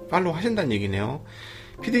팔로우 하신다는 얘기네요.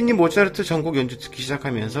 피디님 모차르트 전곡 연주 듣기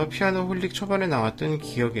시작하면서 피아노 홀릭 초반에 나왔던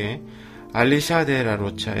기억에 알리샤 데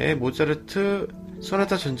라로차의 모차르트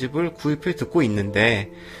소나타 전집을 구입해 듣고 있는데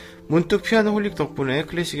문득 피아노 홀릭 덕분에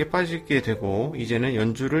클래식에 빠지게 되고 이제는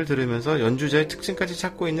연주를 들으면서 연주자의 특징까지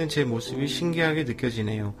찾고 있는 제 모습이 신기하게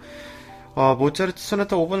느껴지네요. 모차르트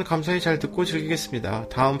소나타 5번 감사히 잘 듣고 즐기겠습니다.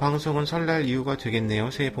 다음 방송은 설날 이후가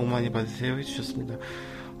되겠네요. 새해 복 많이 받으세요 해주셨습니다.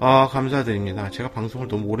 감사드립니다. 제가 방송을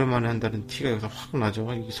너무 오랜만에 한다는 티가 여기서 확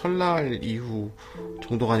나죠. 이게 설날 이후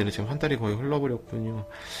정도가 아니라 지금 한 달이 거의 흘러버렸군요.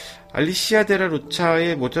 알리시아 데라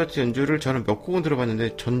로차의 모차르트 연주를 저는 몇 곡은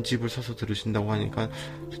들어봤는데 전집을 사서 들으신다고 하니까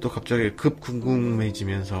저도 갑자기 급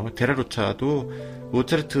궁금해지면서, 데라 로차도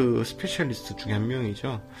모차르트 스페셜리스트 중에 한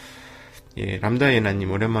명이죠. 예, 람다예나님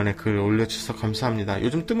오랜만에 글 올려주셔서 감사합니다.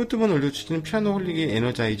 요즘 뜨문뜨문 올려주시는 피아노 홀릭이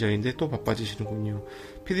에너자이저인데 또 바빠지시는군요.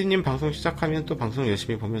 피디님 방송 시작하면 또 방송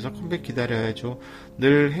열심히 보면서 컴백 기다려야죠.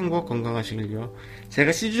 늘 행복 건강하시길요.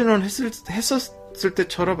 제가 시즌1 했었을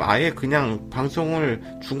때처럼 아예 그냥 방송을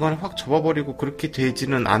중간에 확 접어버리고 그렇게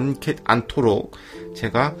되지는 않도록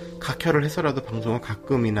제가 각혈을 해서라도 방송을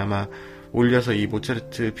가끔이나마 올려서 이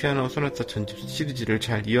모차르트 피아노 소나타 전집 시리즈를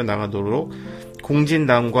잘 이어나가도록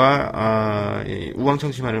공진담과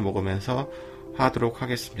우황청심환을 먹으면서 하도록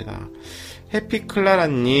하겠습니다.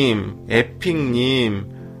 해피클라라님,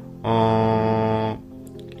 에픽님,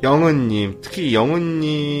 영은님, 특히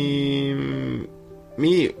영은님이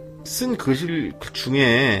쓴 글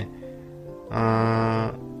중에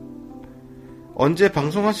언제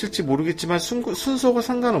방송하실지 모르겠지만 순서가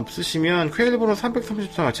상관없으시면 퀘일번호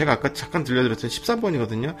 333, 제가 아까 잠깐 들려드렸던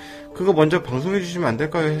 13번이거든요. 그거 먼저 방송해주시면 안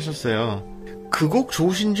될까요? 하셨어요. 그 곡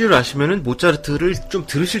좋으신 줄 아시면은 모차르트를 좀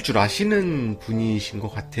들으실 줄 아시는 분이신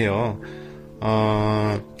것 같아요.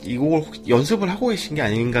 이 곡을 연습을 하고 계신 게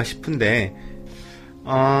아닌가 싶은데,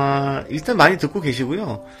 일단 많이 듣고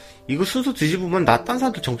계시고요. 이거 순서 뒤집으면 딴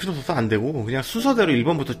사람도 정신없어서 안 되고 그냥 순서대로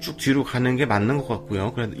 1번부터 쭉 뒤로 가는 게 맞는 것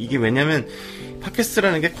같고요. 그래서 이게 왜냐면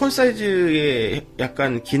팟캐스트라는 게 콘 사이즈에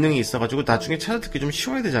약간 기능이 있어가지고 나중에 찾아듣기 좀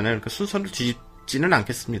쉬워야 되잖아요. 그러니까 순서를 뒤집지는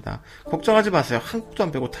않겠습니다. 걱정하지 마세요. 한 곡도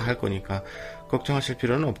안 빼고 다 할 거니까 걱정하실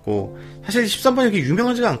필요는 없고, 사실 13번이 그렇게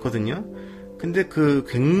유명하지가 않거든요. 근데 그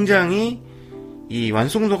굉장히 이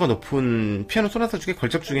완성도가 높은 피아노 소나타 중에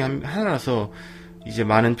걸작 중에 하나라서 이제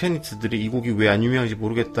많은 피아니스트들이 이 곡이 왜 안 유명한지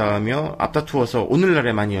모르겠다며 앞다투어서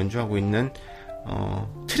오늘날에 많이 연주하고 있는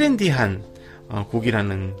트렌디한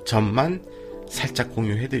곡이라는 점만 살짝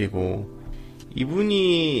공유해드리고,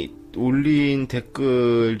 이분이 올린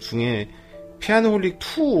댓글 중에 피아노홀릭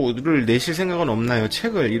 2를 내실 생각은 없나요?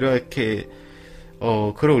 책을 이렇게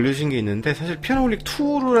글을 올려주신 게 있는데, 사실 피아노홀릭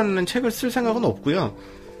 2라는 책을 쓸 생각은 없고요.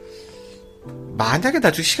 만약에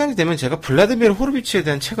나중에 시간이 되면 제가 블라디미르 호르비치에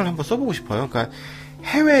대한 책을 한번 써보고 싶어요. 그러니까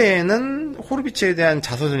해외에는 호르비치에 대한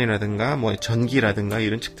자서전이라든가 뭐 전기라든가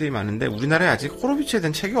이런 책들이 많은데 우리나라에 아직 호르비치에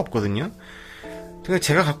대한 책이 없거든요. 그러니까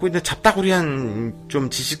제가 갖고 있는 잡다구리한 좀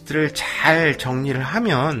지식들을 잘 정리를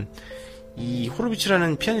하면 이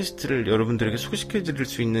호르비치라는 피아니스트를 여러분들에게 소개시켜 드릴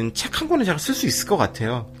수 있는 책 한 권을 제가 쓸 수 있을 것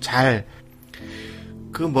같아요. 잘.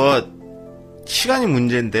 시간이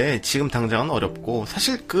문제인데 지금 당장은 어렵고,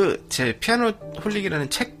 사실 제 피아노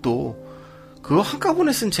홀릭이라는 책도 그거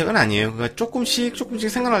한꺼번에 쓴 책은 아니에요. 그러니까 조금씩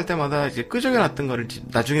생각날 때마다 이제 끄적여놨던 거를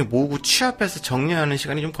나중에 모으고 취합해서 정리하는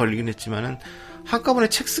시간이 좀 걸리긴 했지만은, 한꺼번에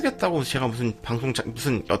책 쓰겠다고 제가 무슨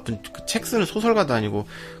어떤 책 쓰는 소설가도 아니고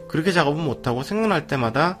그렇게 작업은 못하고, 생각날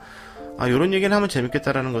때마다 요런 얘기는 하면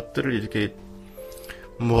재밌겠다라는 것들을 이렇게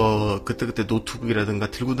그때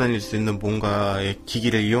노트북이라든가 들고 다닐 수 있는 뭔가의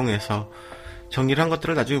기기를 이용해서 정리를 한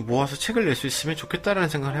것들을 나중에 모아서 책을 낼 수 있으면 좋겠다라는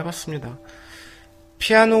생각을 해봤습니다.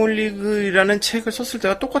 피아노 홀릭이라는 책을 썼을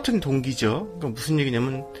때가 똑같은 동기죠. 그러니까 무슨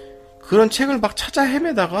얘기냐면, 그런 책을 막 찾아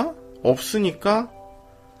헤매다가 없으니까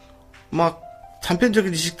막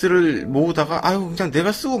단편적인 지식들을 모으다가 그냥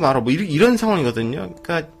내가 쓰고 말아 이런 상황이거든요.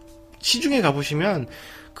 그러니까 시중에 가보시면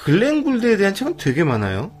글렌 굴드에 대한 책은 되게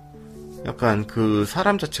많아요. 약간 그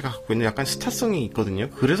사람 자체가 갖고 있는 약간 스타성이 있거든요.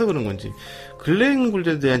 그래서 그런 건지 글렌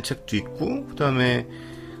굴드에 대한 책도 있고, 그 다음에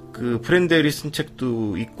그 브랜데일이 쓴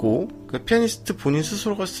책도 있고, 그 피아니스트 본인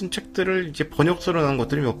스스로가 쓴 책들을 이제 번역서로 나온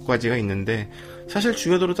것들이 몇 가지가 있는데, 사실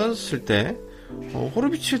중요도로 따졌을 때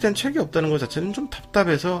호르비치에 대한 책이 없다는 것 자체는 좀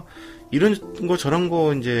답답해서, 이런 거 저런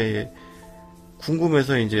거 이제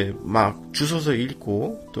궁금해서 이제 막 주워서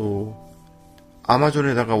읽고, 또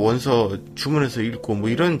아마존에다가 원서 주문해서 읽고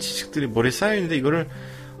이런 지식들이 머리에 쌓여있는데, 이거를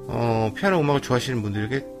피아노 음악을 좋아하시는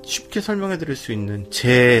분들에게 쉽게 설명해 드릴 수 있는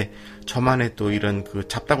저만의 또 이런 그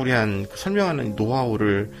잡다구리한 설명하는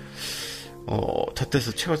노하우를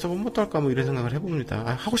덧대서 책을 써보면 어떨까 이런 생각을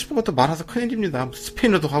해봅니다. 하고 싶은 것도 말아서 큰일입니다.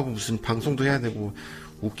 스페인어도 하고 무슨 방송도 해야 되고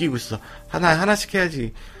웃기고 있어. 하나씩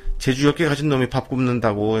해야지. 제주 10개 가진 놈이 밥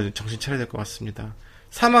굽는다고 정신 차려야 될 것 같습니다.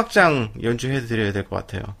 3악장 연주해 드려야 될 것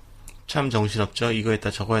같아요. 참 정신없죠. 이거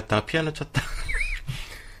했다 저거 했다가 피아노 쳤다.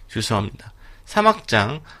 죄송합니다.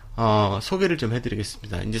 3악장 소개를 좀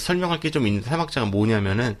해드리겠습니다. 이제 설명할 게 좀 있는데, 3악장은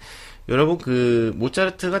뭐냐면은, 여러분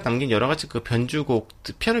모차르트가 남긴 여러가지 변주곡,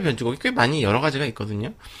 피아노 변주곡이 꽤 많이 여러가지가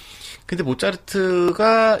있거든요. 근데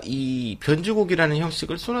모차르트가 이 변주곡이라는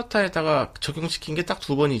형식을 소나타에다가 적용시킨 게 딱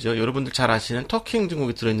 2번이죠. 여러분들 잘 아시는 터키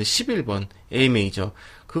행진곡이 들어있는 11번 A 메이저,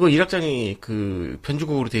 그거 1악장이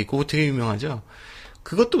변주곡으로 돼 있고 되게 유명하죠.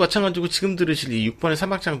 그것도 마찬가지고 지금 들으실 이 6번의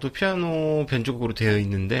 3악장도 피아노 변주곡으로 되어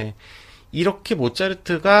있는데, 이렇게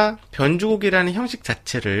모차르트가 변주곡이라는 형식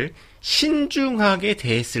자체를 신중하게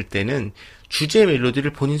대했을 때는 주제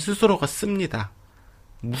멜로디를 본인 스스로가 씁니다.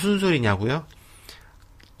 무슨 소리냐고요?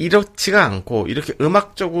 이렇지가 않고 이렇게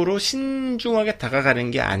음악적으로 신중하게 다가가는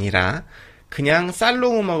게 아니라 그냥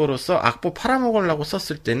살롱 음악으로서 악보 팔아먹으려고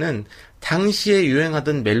썼을 때는 당시에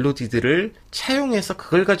유행하던 멜로디들을 차용해서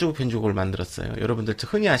그걸 가지고 변주곡을 만들었어요. 여러분들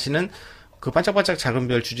흔히 아시는 그 반짝반짝 작은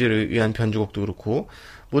별 주제를 위한 변주곡도 그렇고,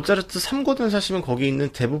 모차르트 3고든 사시면 거기 있는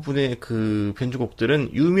대부분의 그 변주곡들은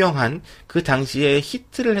유명한 그 당시에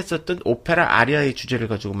히트를 했었던 오페라 아리아의 주제를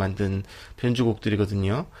가지고 만든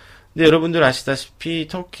변주곡들이거든요. 근데 여러분들 아시다시피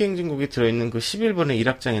터키 행진곡이 들어있는 그 11번의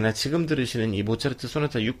 1악장이나 지금 들으시는 이 모차르트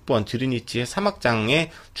소나타 6번 뒤르니츠의 3악장의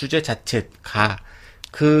주제 자체가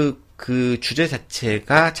그 주제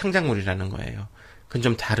자체가 창작물이라는 거예요. 그건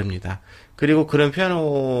좀 다릅니다. 그리고 그런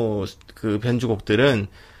피아노 변주곡들은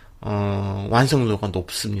완성도가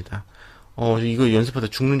높습니다. 이거 연습하다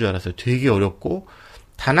죽는 줄 알았어요. 되게 어렵고,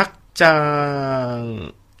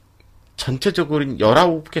 단악장 전체적으로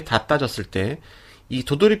 19개 다 따졌을 때 이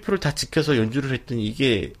도돌이표를 다 지켜서 연주를 했더니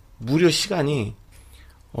이게 무려 시간이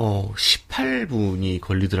 18분이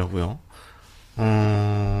걸리더라고요.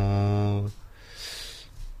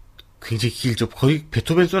 굉장히 길죠. 거의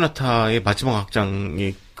베토벤 소나타의 마지막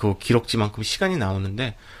악장의 그 기록지만큼 시간이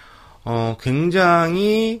나오는데,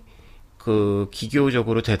 굉장히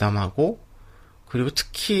기교적으로 대담하고, 그리고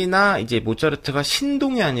특히나 이제 모차르트가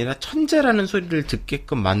신동이 아니라 천재라는 소리를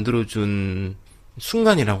듣게끔 만들어준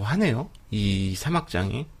순간이라고 하네요. 이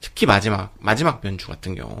 3악장의 특히 마지막 변주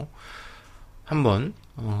같은 경우 한번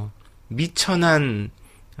미천한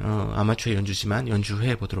아마추어 연주지만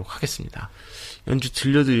연주해 보도록 하겠습니다. 연주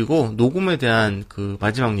들려드리고 녹음에 대한 그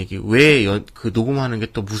마지막 얘기, 왜 그 녹음하는 게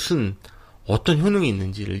또 무슨 어떤 효능이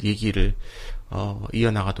있는지를 얘기를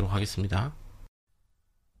이어나가도록 하겠습니다.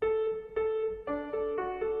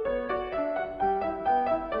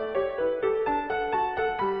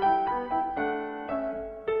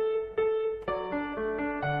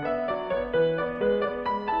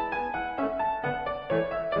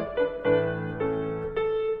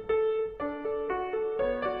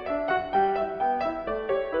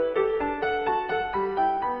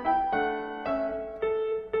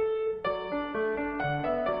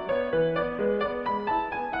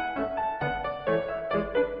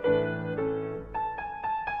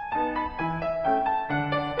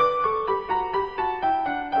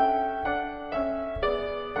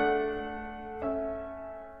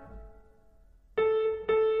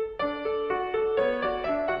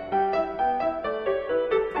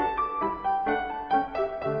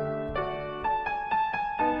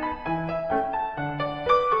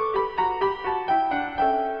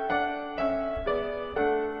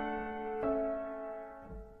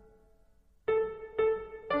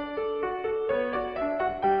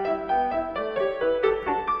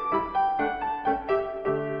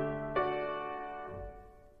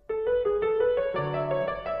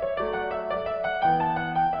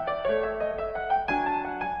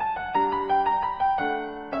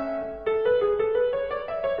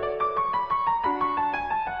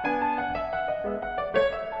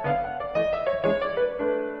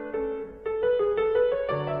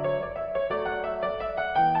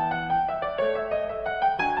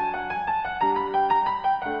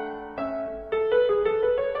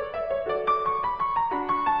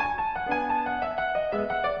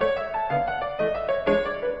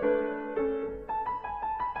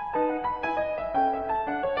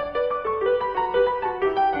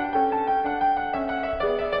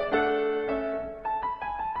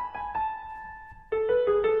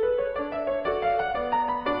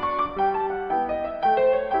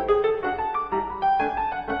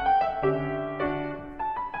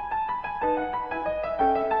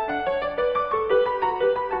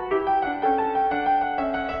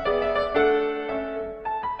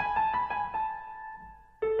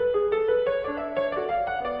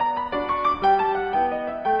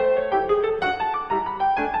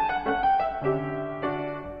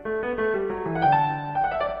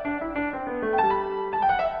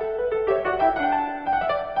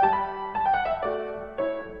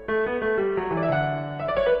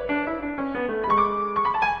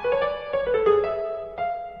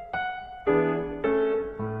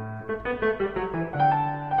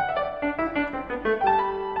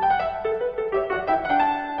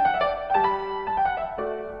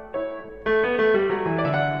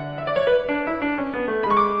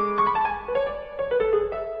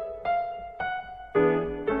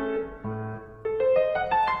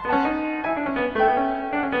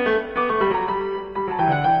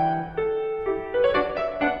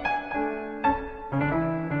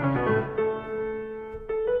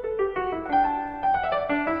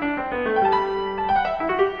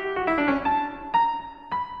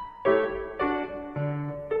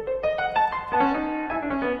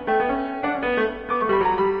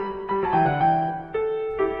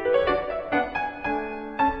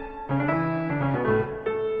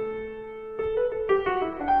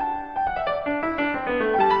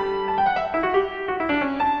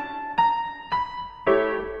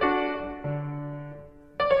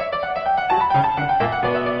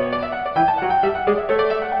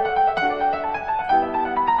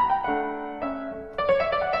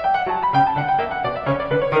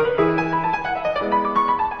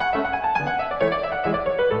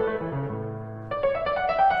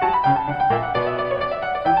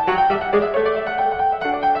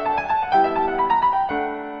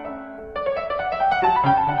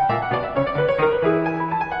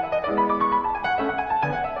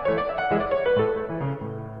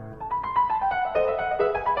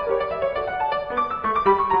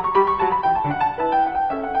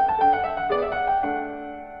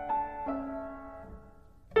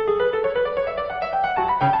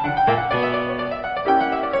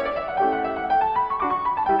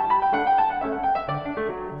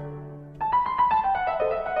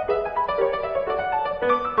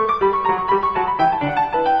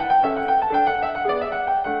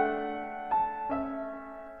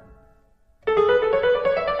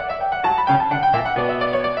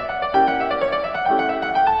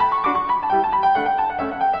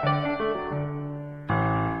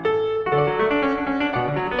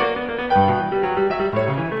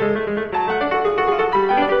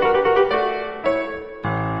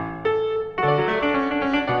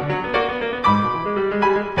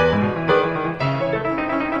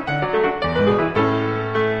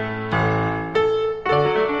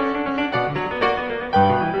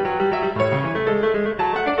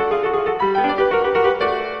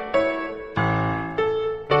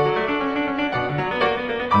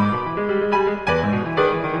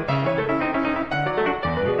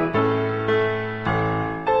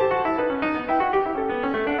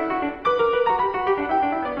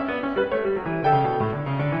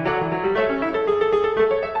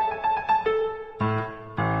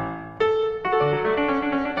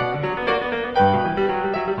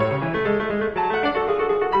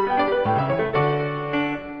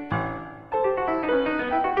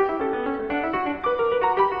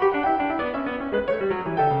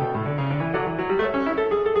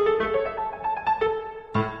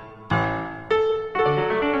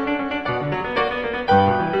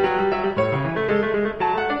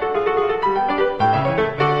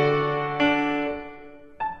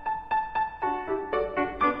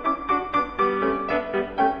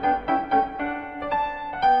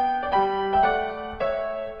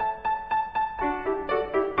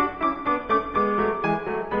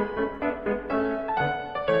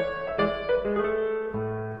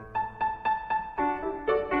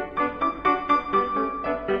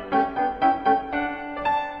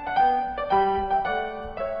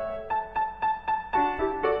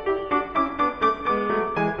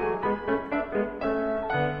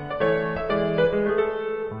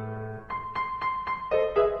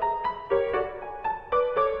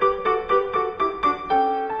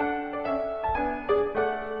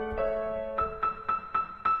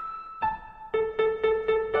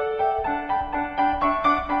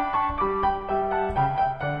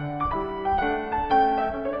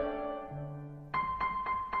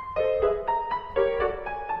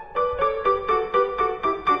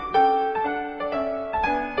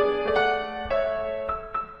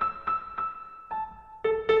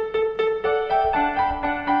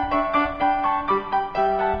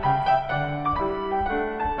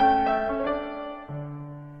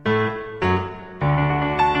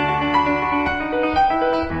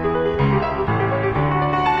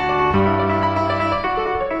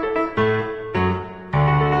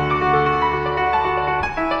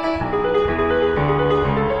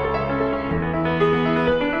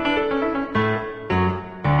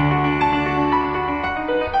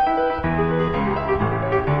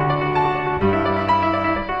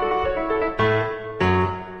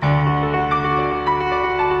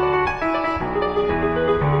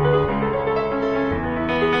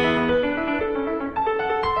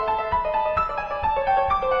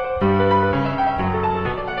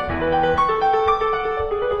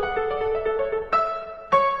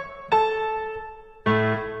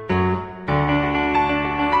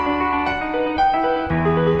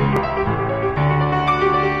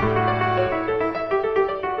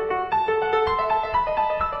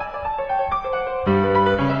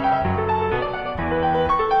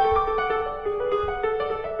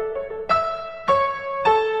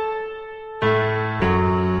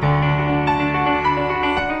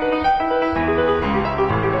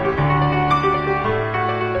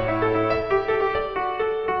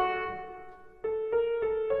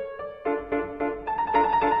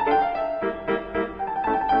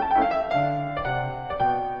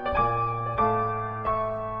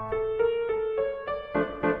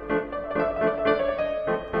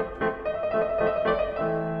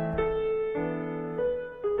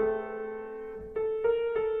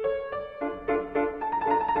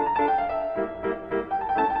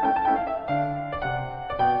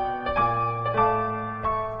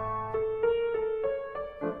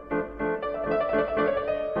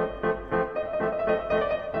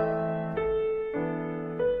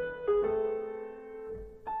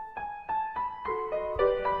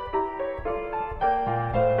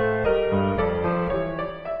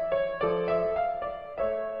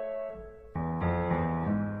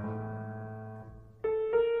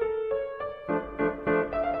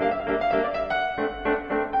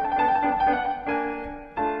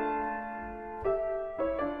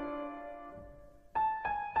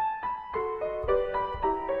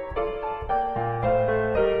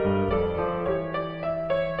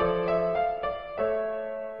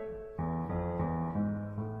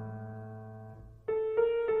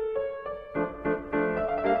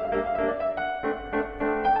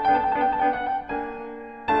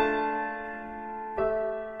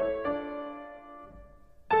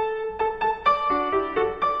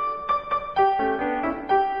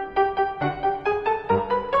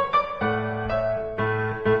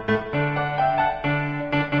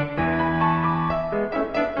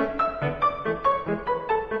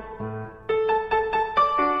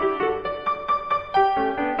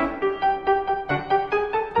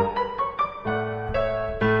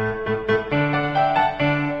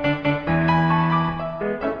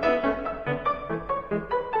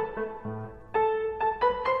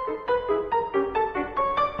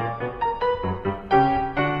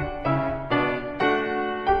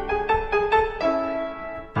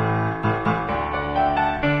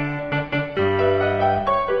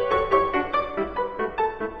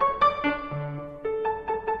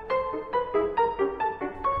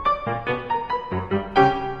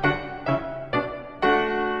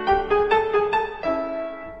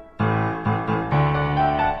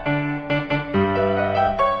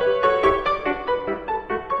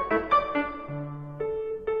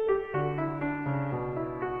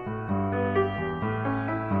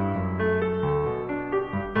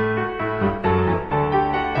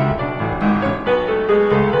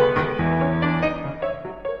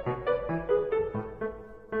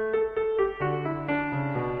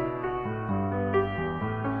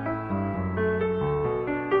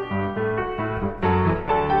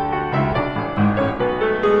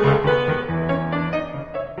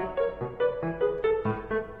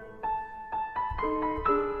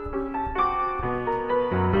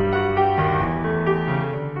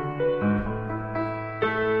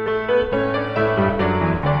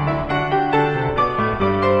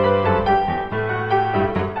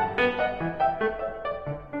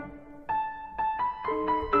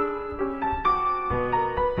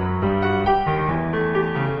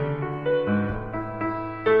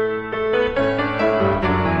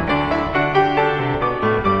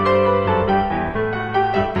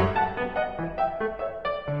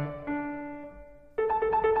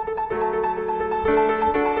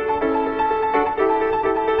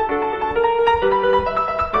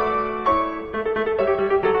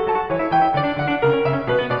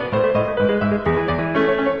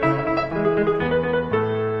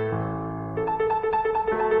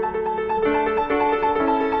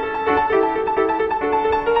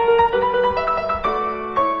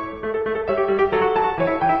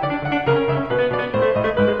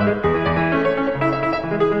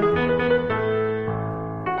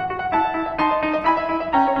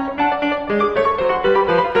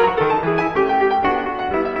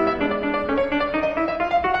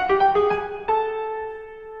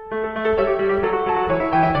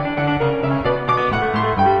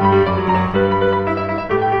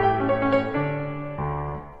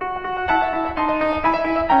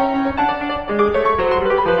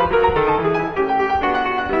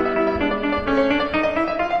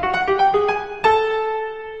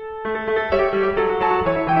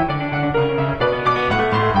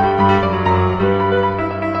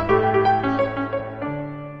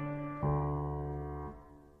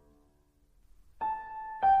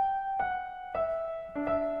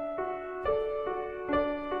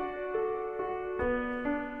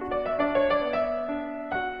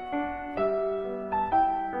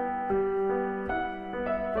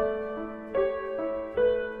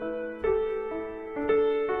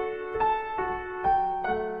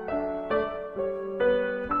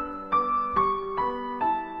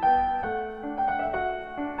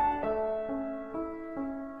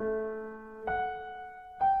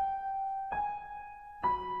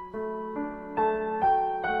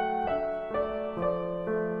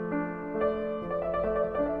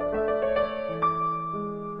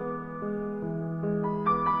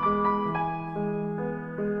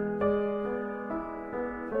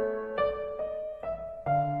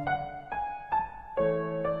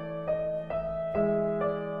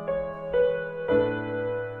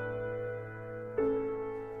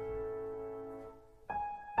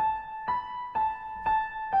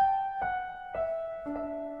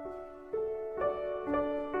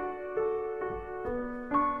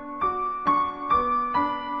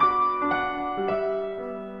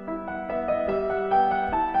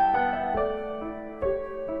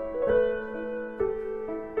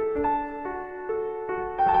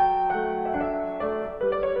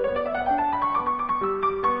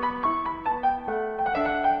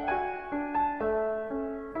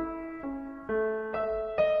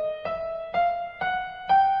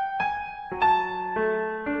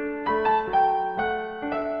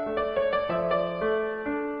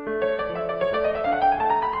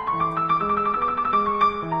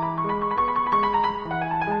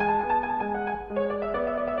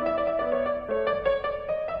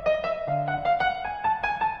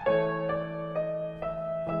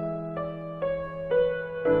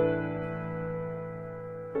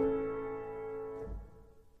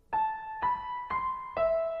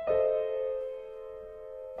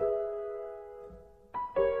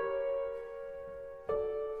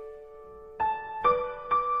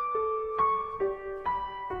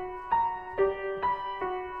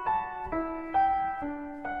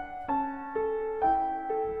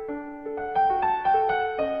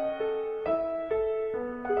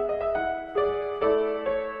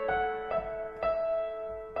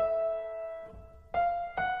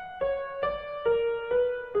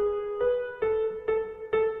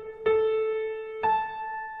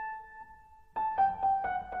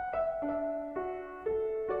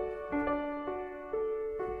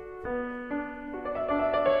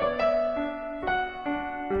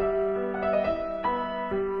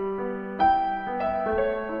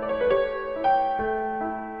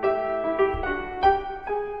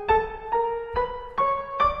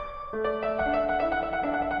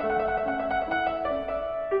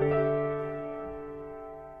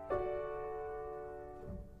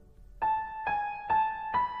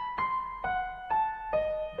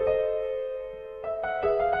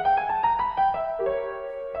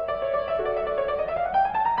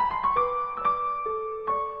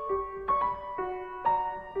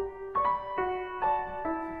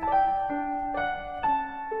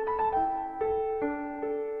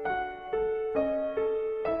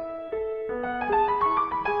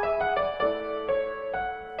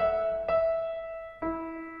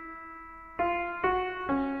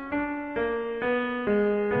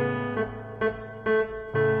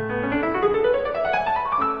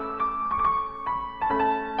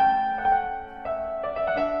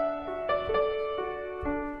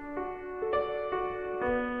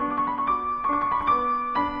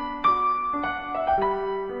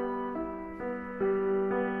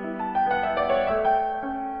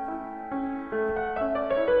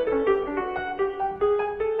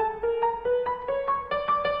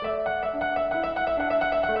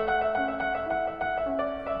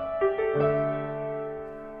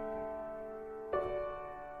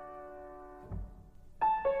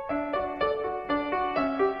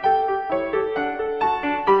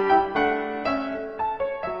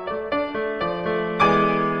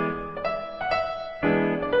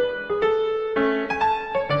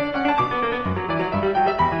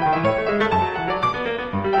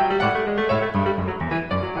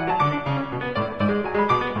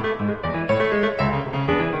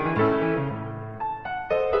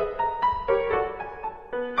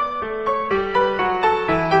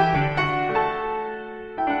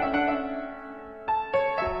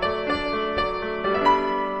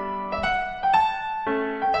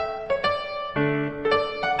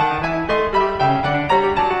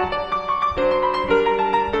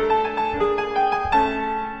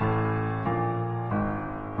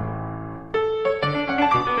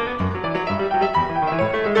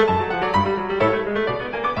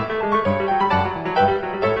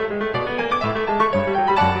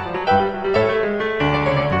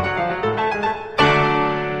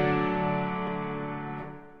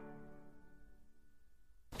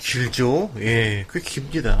 길죠. 예, 꽤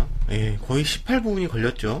깁니다. 예, 거의 18부분이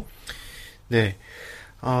걸렸죠. 네.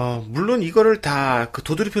 물론 이거를 다 그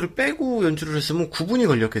도돌이표를 빼고 연주를 했으면 9분이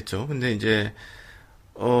걸렸겠죠. 근데 이제,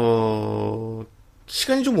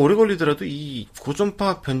 시간이 좀 오래 걸리더라도 이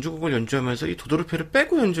고전파 변주곡을 연주하면서 이 도돌이표를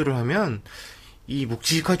빼고 연주를 하면 이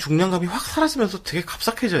묵직한 중량감이 확 사라지면서 되게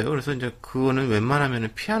값싹해져요. 그래서 이제 그거는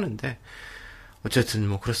웬만하면은 피하는데, 어쨌든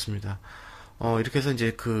뭐 그렇습니다. 이렇게 해서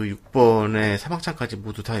이제 그 6번의 사막장까지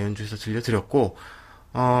모두 다 연주해서 들려드렸고,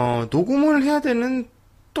 녹음을 해야 되는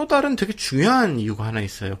또 다른 되게 중요한 이유가 하나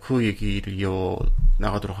있어요. 그 얘기를 이어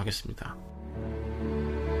나가도록 하겠습니다.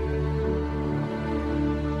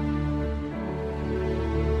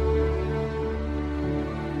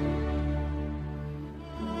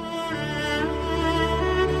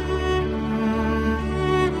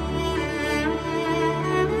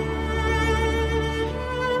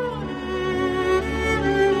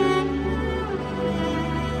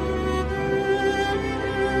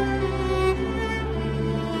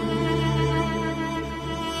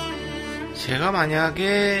 제가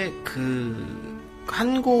만약에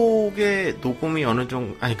한 곡의 녹음이 어느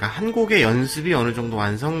정도, 그러니까 한 곡의 연습이 어느 정도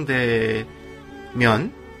완성되면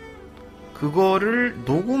그거를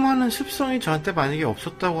녹음하는 습성이 저한테 만약에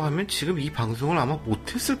없었다고 하면 지금 이 방송을 아마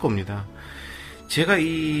못했을 겁니다. 제가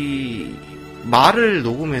이 말을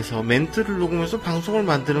녹음해서 멘트를 녹음해서 방송을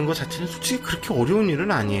만드는 것 자체는 솔직히 그렇게 어려운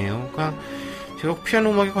일은 아니에요. 그러니까 제가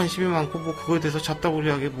피아노 음악에 관심이 많고 뭐 그거에 대해서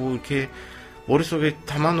잡다구리하게 뭐 이렇게 머릿속에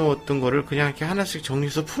담아놓았던 거를 그냥 이렇게 하나씩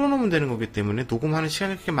정리해서 풀어놓으면 되는 거기 때문에 녹음하는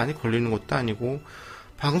시간이 그렇게 많이 걸리는 것도 아니고,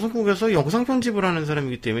 방송국에서 영상 편집을 하는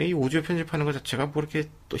사람이기 때문에 이 오디오 편집하는 것 자체가 뭐 이렇게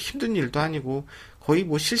또 힘든 일도 아니고, 거의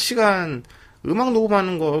뭐 실시간 음악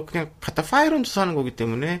녹음하는 거 그냥 갖다 파일 얹어서 하는 거기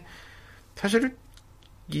때문에 사실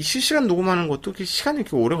이 실시간 녹음하는 것도 그렇게 시간이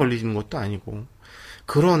이렇게 오래 걸리는 것도 아니고,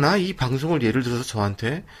 그러나 이 방송을 예를 들어서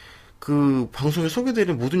저한테 그 방송에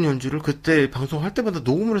소개되는 모든 연주를 그때 방송할 때마다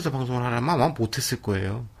녹음을 해서 방송을 하려면 아마 못했을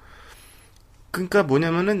거예요. 그러니까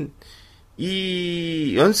뭐냐면은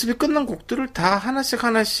이 연습이 끝난 곡들을 다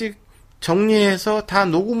하나씩 정리해서 다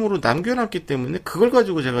녹음으로 남겨놨기 때문에 그걸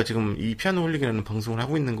가지고 제가 지금 이 피아노 홀릭이라는 방송을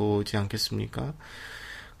하고 있는 거지 않겠습니까?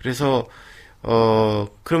 그래서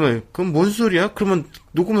그러면 그럼 뭔 소리야? 그러면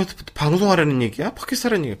녹음해서 방송하라는 얘기야? 팟캐스트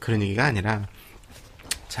하라는 얘기야? 그런 얘기가 아니라,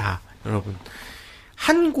 자 여러분,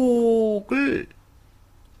 한 곡을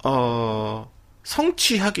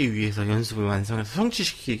성취하기 위해서, 연습을 완성해서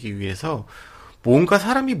성취시키기 위해서 뭔가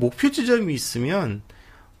사람이 목표 지점이 있으면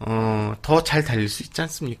더 잘 달릴 수 있지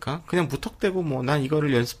않습니까? 그냥 무턱대고 뭐 난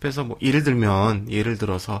이거를 연습해서 뭐 예를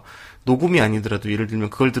들어서 녹음이 아니더라도 예를 들면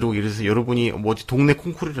그걸 들고 예를 들어서 여러분이 뭐지 동네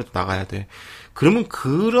콩쿠르라도 나가야 돼. 그러면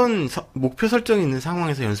그런 목표 설정이 있는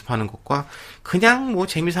상황에서 연습하는 것과 그냥 뭐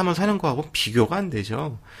재미삼아서 하는 거하고 비교가 안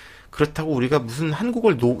되죠. 그렇다고 우리가 무슨 한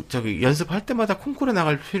곡을 연습할 때마다 콩쿠르에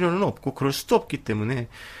나갈 필요는 없고 그럴 수도 없기 때문에,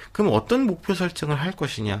 그럼 어떤 목표 설정을 할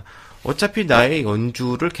것이냐. 어차피 나의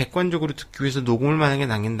연주를 객관적으로 듣기 위해서 녹음을 만약에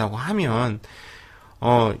남긴다고 하면,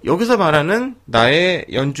 여기서 말하는 나의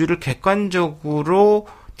연주를 객관적으로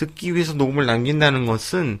듣기 위해서 녹음을 남긴다는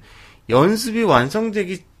것은 연습이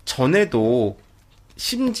완성되기 전에도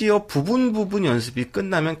심지어 부분 연습이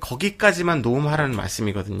끝나면 거기까지만 녹음하라는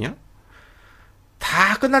말씀이거든요.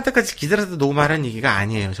 다 끝날 때까지 기다려서 녹음하라는 얘기가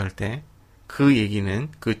아니에요, 절대. 그 얘기는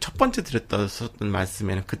그 첫 번째 드렸던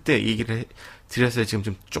말씀에는 그때 얘기를 드렸어야 지금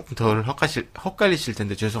좀 조금 덜 헛갈리실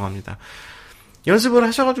텐데 죄송합니다. 연습을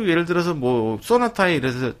하셔가지고 예를 들어서 뭐 소나타에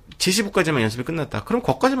이래서 제시부까지만 연습이 끝났다. 그럼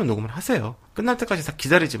거기까지만 녹음을 하세요. 끝날 때까지 다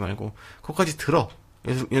기다리지 말고 거기까지 들어.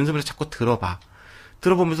 연습을 자꾸 들어봐.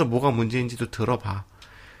 들어보면서 뭐가 문제인지도 들어봐.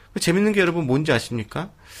 재밌는 게 여러분 뭔지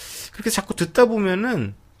아십니까? 그렇게 자꾸 듣다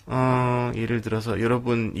보면은 예를 들어서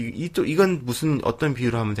여러분 이건 무슨 어떤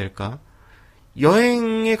비유로 하면 될까?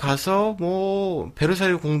 여행에 가서 뭐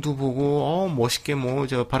베르사유 궁도 보고 멋있게 뭐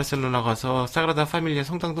저 바르셀로나 가서 사그라다 파밀리아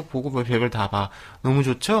성당도 보고 뭐 별걸 다 봐. 너무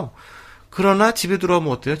좋죠? 그러나 집에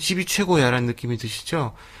들어오면 어때요? 집이 최고야라는 느낌이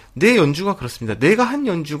드시죠? 내 연주가 그렇습니다. 내가 한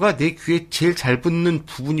연주가 내 귀에 제일 잘 붙는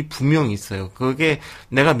부분이 분명히 있어요. 그게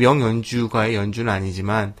내가 명연주가의 연주는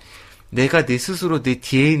아니지만 내가 내 스스로 내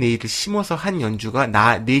DNA를 심어서 한 연주가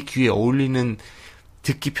내 귀에 어울리는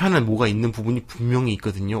듣기 편한 뭐가 있는 부분이 분명히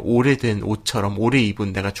있거든요. 오래된 옷처럼, 오래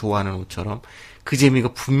입은 내가 좋아하는 옷처럼 그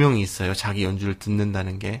재미가 분명히 있어요. 자기 연주를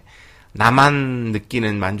듣는다는 게. 나만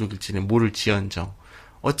느끼는 만족일지는 모를지언정.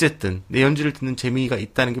 어쨌든 내 연주를 듣는 재미가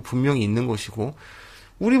있다는 게 분명히 있는 것이고,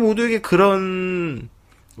 우리 모두에게 그런,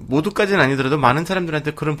 모두까지는 아니더라도 많은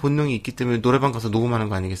사람들한테 그런 본능이 있기 때문에 노래방 가서 녹음하는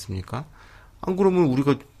거 아니겠습니까? 안 그러면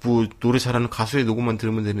우리가 뭐 노래 잘하는 가수의 녹음만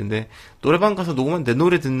들으면 되는데, 노래방 가서 녹음한 내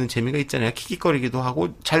노래 듣는 재미가 있잖아요. 킥킥거리기도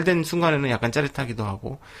하고 잘된 순간에는 약간 짜릿하기도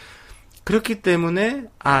하고. 그렇기 때문에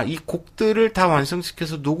이 곡들을 다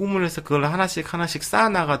완성시켜서 녹음을 해서 그걸 하나씩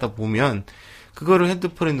쌓아나가다 보면 그거를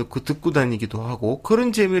핸드폰에 넣고 듣고 다니기도 하고,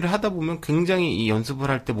 그런 재미를 하다 보면 굉장히 이 연습을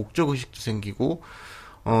할 때 목적의식도 생기고,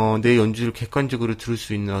 내 연주를 객관적으로 들을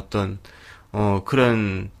수 있는 어떤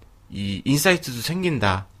그런 이 인사이트도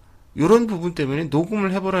생긴다. 이런 부분 때문에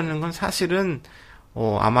녹음을 해보라는 건 사실은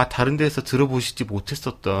아마 다른 데에서 들어보시지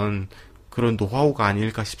못했었던 그런 노하우가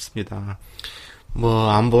아닐까 싶습니다.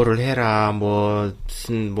 안보를 해라,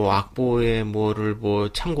 무슨 악보에 뭐를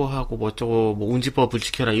참고하고 어쩌고 운지법을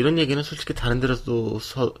지켜라, 이런 얘기는 솔직히 다른 데서도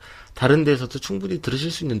충분히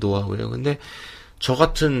들으실 수 있는 노하우예요. 근데 저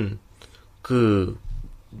같은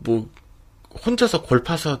혼자서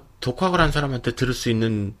골파서 독학을 한 사람한테 들을 수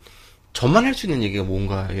있는, 저만 할 수 있는 얘기가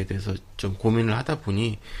뭔가에 대해서 좀 고민을 하다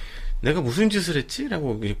보니 내가 무슨 짓을 했지?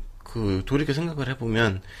 라고 돌이켜 생각을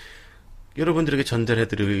해보면 여러분들에게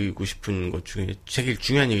전달해드리고 싶은 것 중에 제일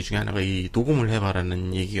중요한 얘기 중에 하나가 이 녹음을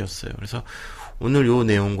해봐라는 얘기였어요. 그래서 오늘 요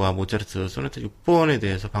내용과 모차르트 소나타 6번에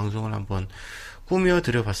대해서 방송을 한번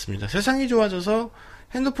꾸며드려봤습니다. 세상이 좋아져서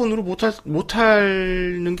핸드폰으로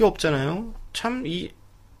못하는 게 없잖아요. 참, 이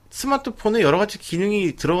스마트폰에 여러 가지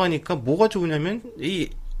기능이 들어가니까 뭐가 좋으냐면,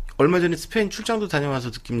 얼마 전에 스페인 출장도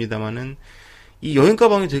다녀와서 느낍니다만은, 이 여행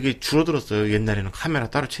가방이 되게 줄어들었어요. 옛날에는 카메라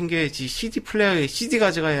따로 챙겨야지, CD 플레이어에 CD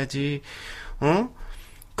가져가야지,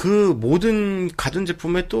 그 모든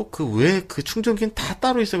가전제품에 또 그 충전기는 다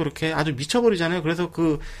따로 있어. 그렇게 아주 미쳐버리잖아요. 그래서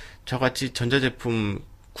저같이 전자제품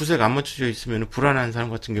구색 안 맞춰져 있으면 불안한 사람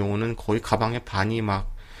같은 경우는 거의 가방에 반이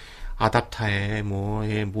막 아답타에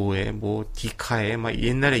디카에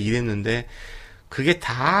옛날에 이랬는데, 그게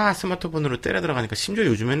다 스마트폰으로 때려 들어가니까 심지어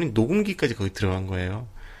요즘에는 녹음기까지 거기 들어간 거예요.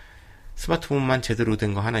 스마트폰만 제대로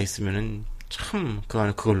된 거 하나 있으면은 참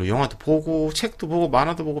그걸로 영화도 보고 책도 보고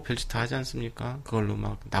만화도 보고 별짓 다 하지 않습니까? 그걸로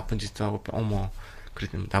막 나쁜 짓도 하고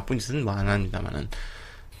그래도 나쁜 짓은 안 합니다만은,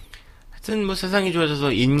 하여튼 세상이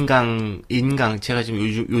좋아져서 인강 제가 지금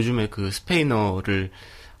요즘에 스페인어를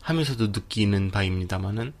하면서도 느끼는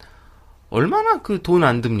바입니다만은 얼마나 돈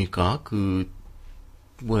안 듭니까?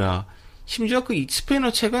 심지어 이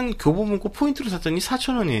스페인어 책은 교보문고 포인트로 샀더니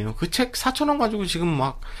 4,000원이에요. 그 책 4,000원 가지고 지금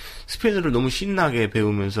막 스페인어를 너무 신나게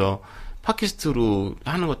배우면서 팟캐스트로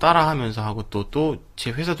하는 거 따라하면서 하고, 또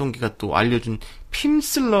제 회사 동기가 또 알려준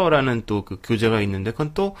핌슬러라는 또 교재가 있는데,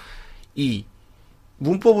 그건 또 이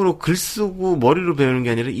문법으로 글 쓰고 머리로 배우는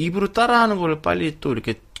게 아니라 입으로 따라하는 거를 빨리 또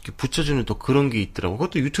이렇게 붙여주는 또 그런 게 있더라고.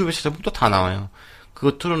 그것도 유튜브에 찾아보면 또 다 나와요.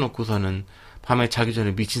 그거 틀어놓고서는 밤에 자기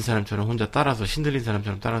전에 미친 사람처럼 혼자 따라서, 신들린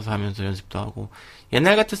사람처럼 따라서 하면서 연습도 하고.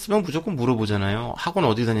 옛날 같았으면 무조건 물어보잖아요. 학원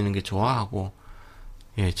어디 다니는 게 좋아? 하고.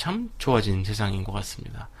 참 좋아진 세상인 것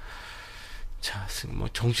같습니다. 자,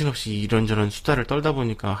 정신없이 이런저런 수다를 떨다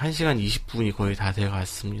보니까 1시간 20분이 거의 다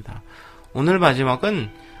돼갔습니다. 오늘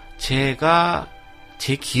마지막은 제가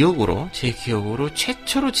제 기억으로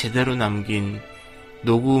최초로 제대로 남긴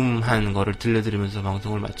녹음한 거를 들려드리면서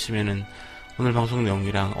방송을 마치면은 오늘 방송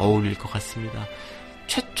내용이랑 어울릴 것 같습니다.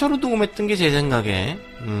 최초로 녹음했던 게 제 생각에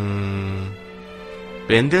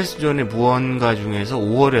멘델스존의 무언가 중에서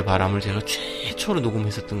 5월의 바람을 제가 최초로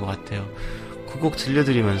녹음했었던 것 같아요. 그 곡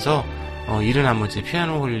들려드리면서 일은 한번 제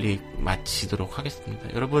피아노 홀릭 마치도록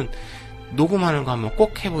하겠습니다. 여러분, 녹음하는 거 한번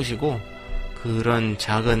꼭 해보시고 그런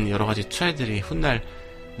작은 여러 가지 트라이들이 훗날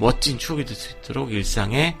멋진 추억이 될 수 있도록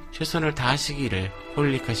일상에 최선을 다하시기를,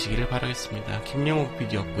 홀릭하시기를 바라겠습니다. 김영욱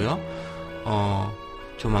PD였고요.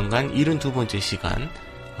 조만간 72번째 시간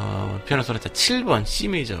피아노 소나타 7번 C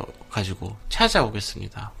메이저 가지고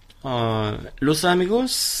찾아오겠습니다. Los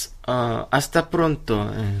amigos, hasta pronto.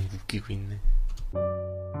 웃기고 있네.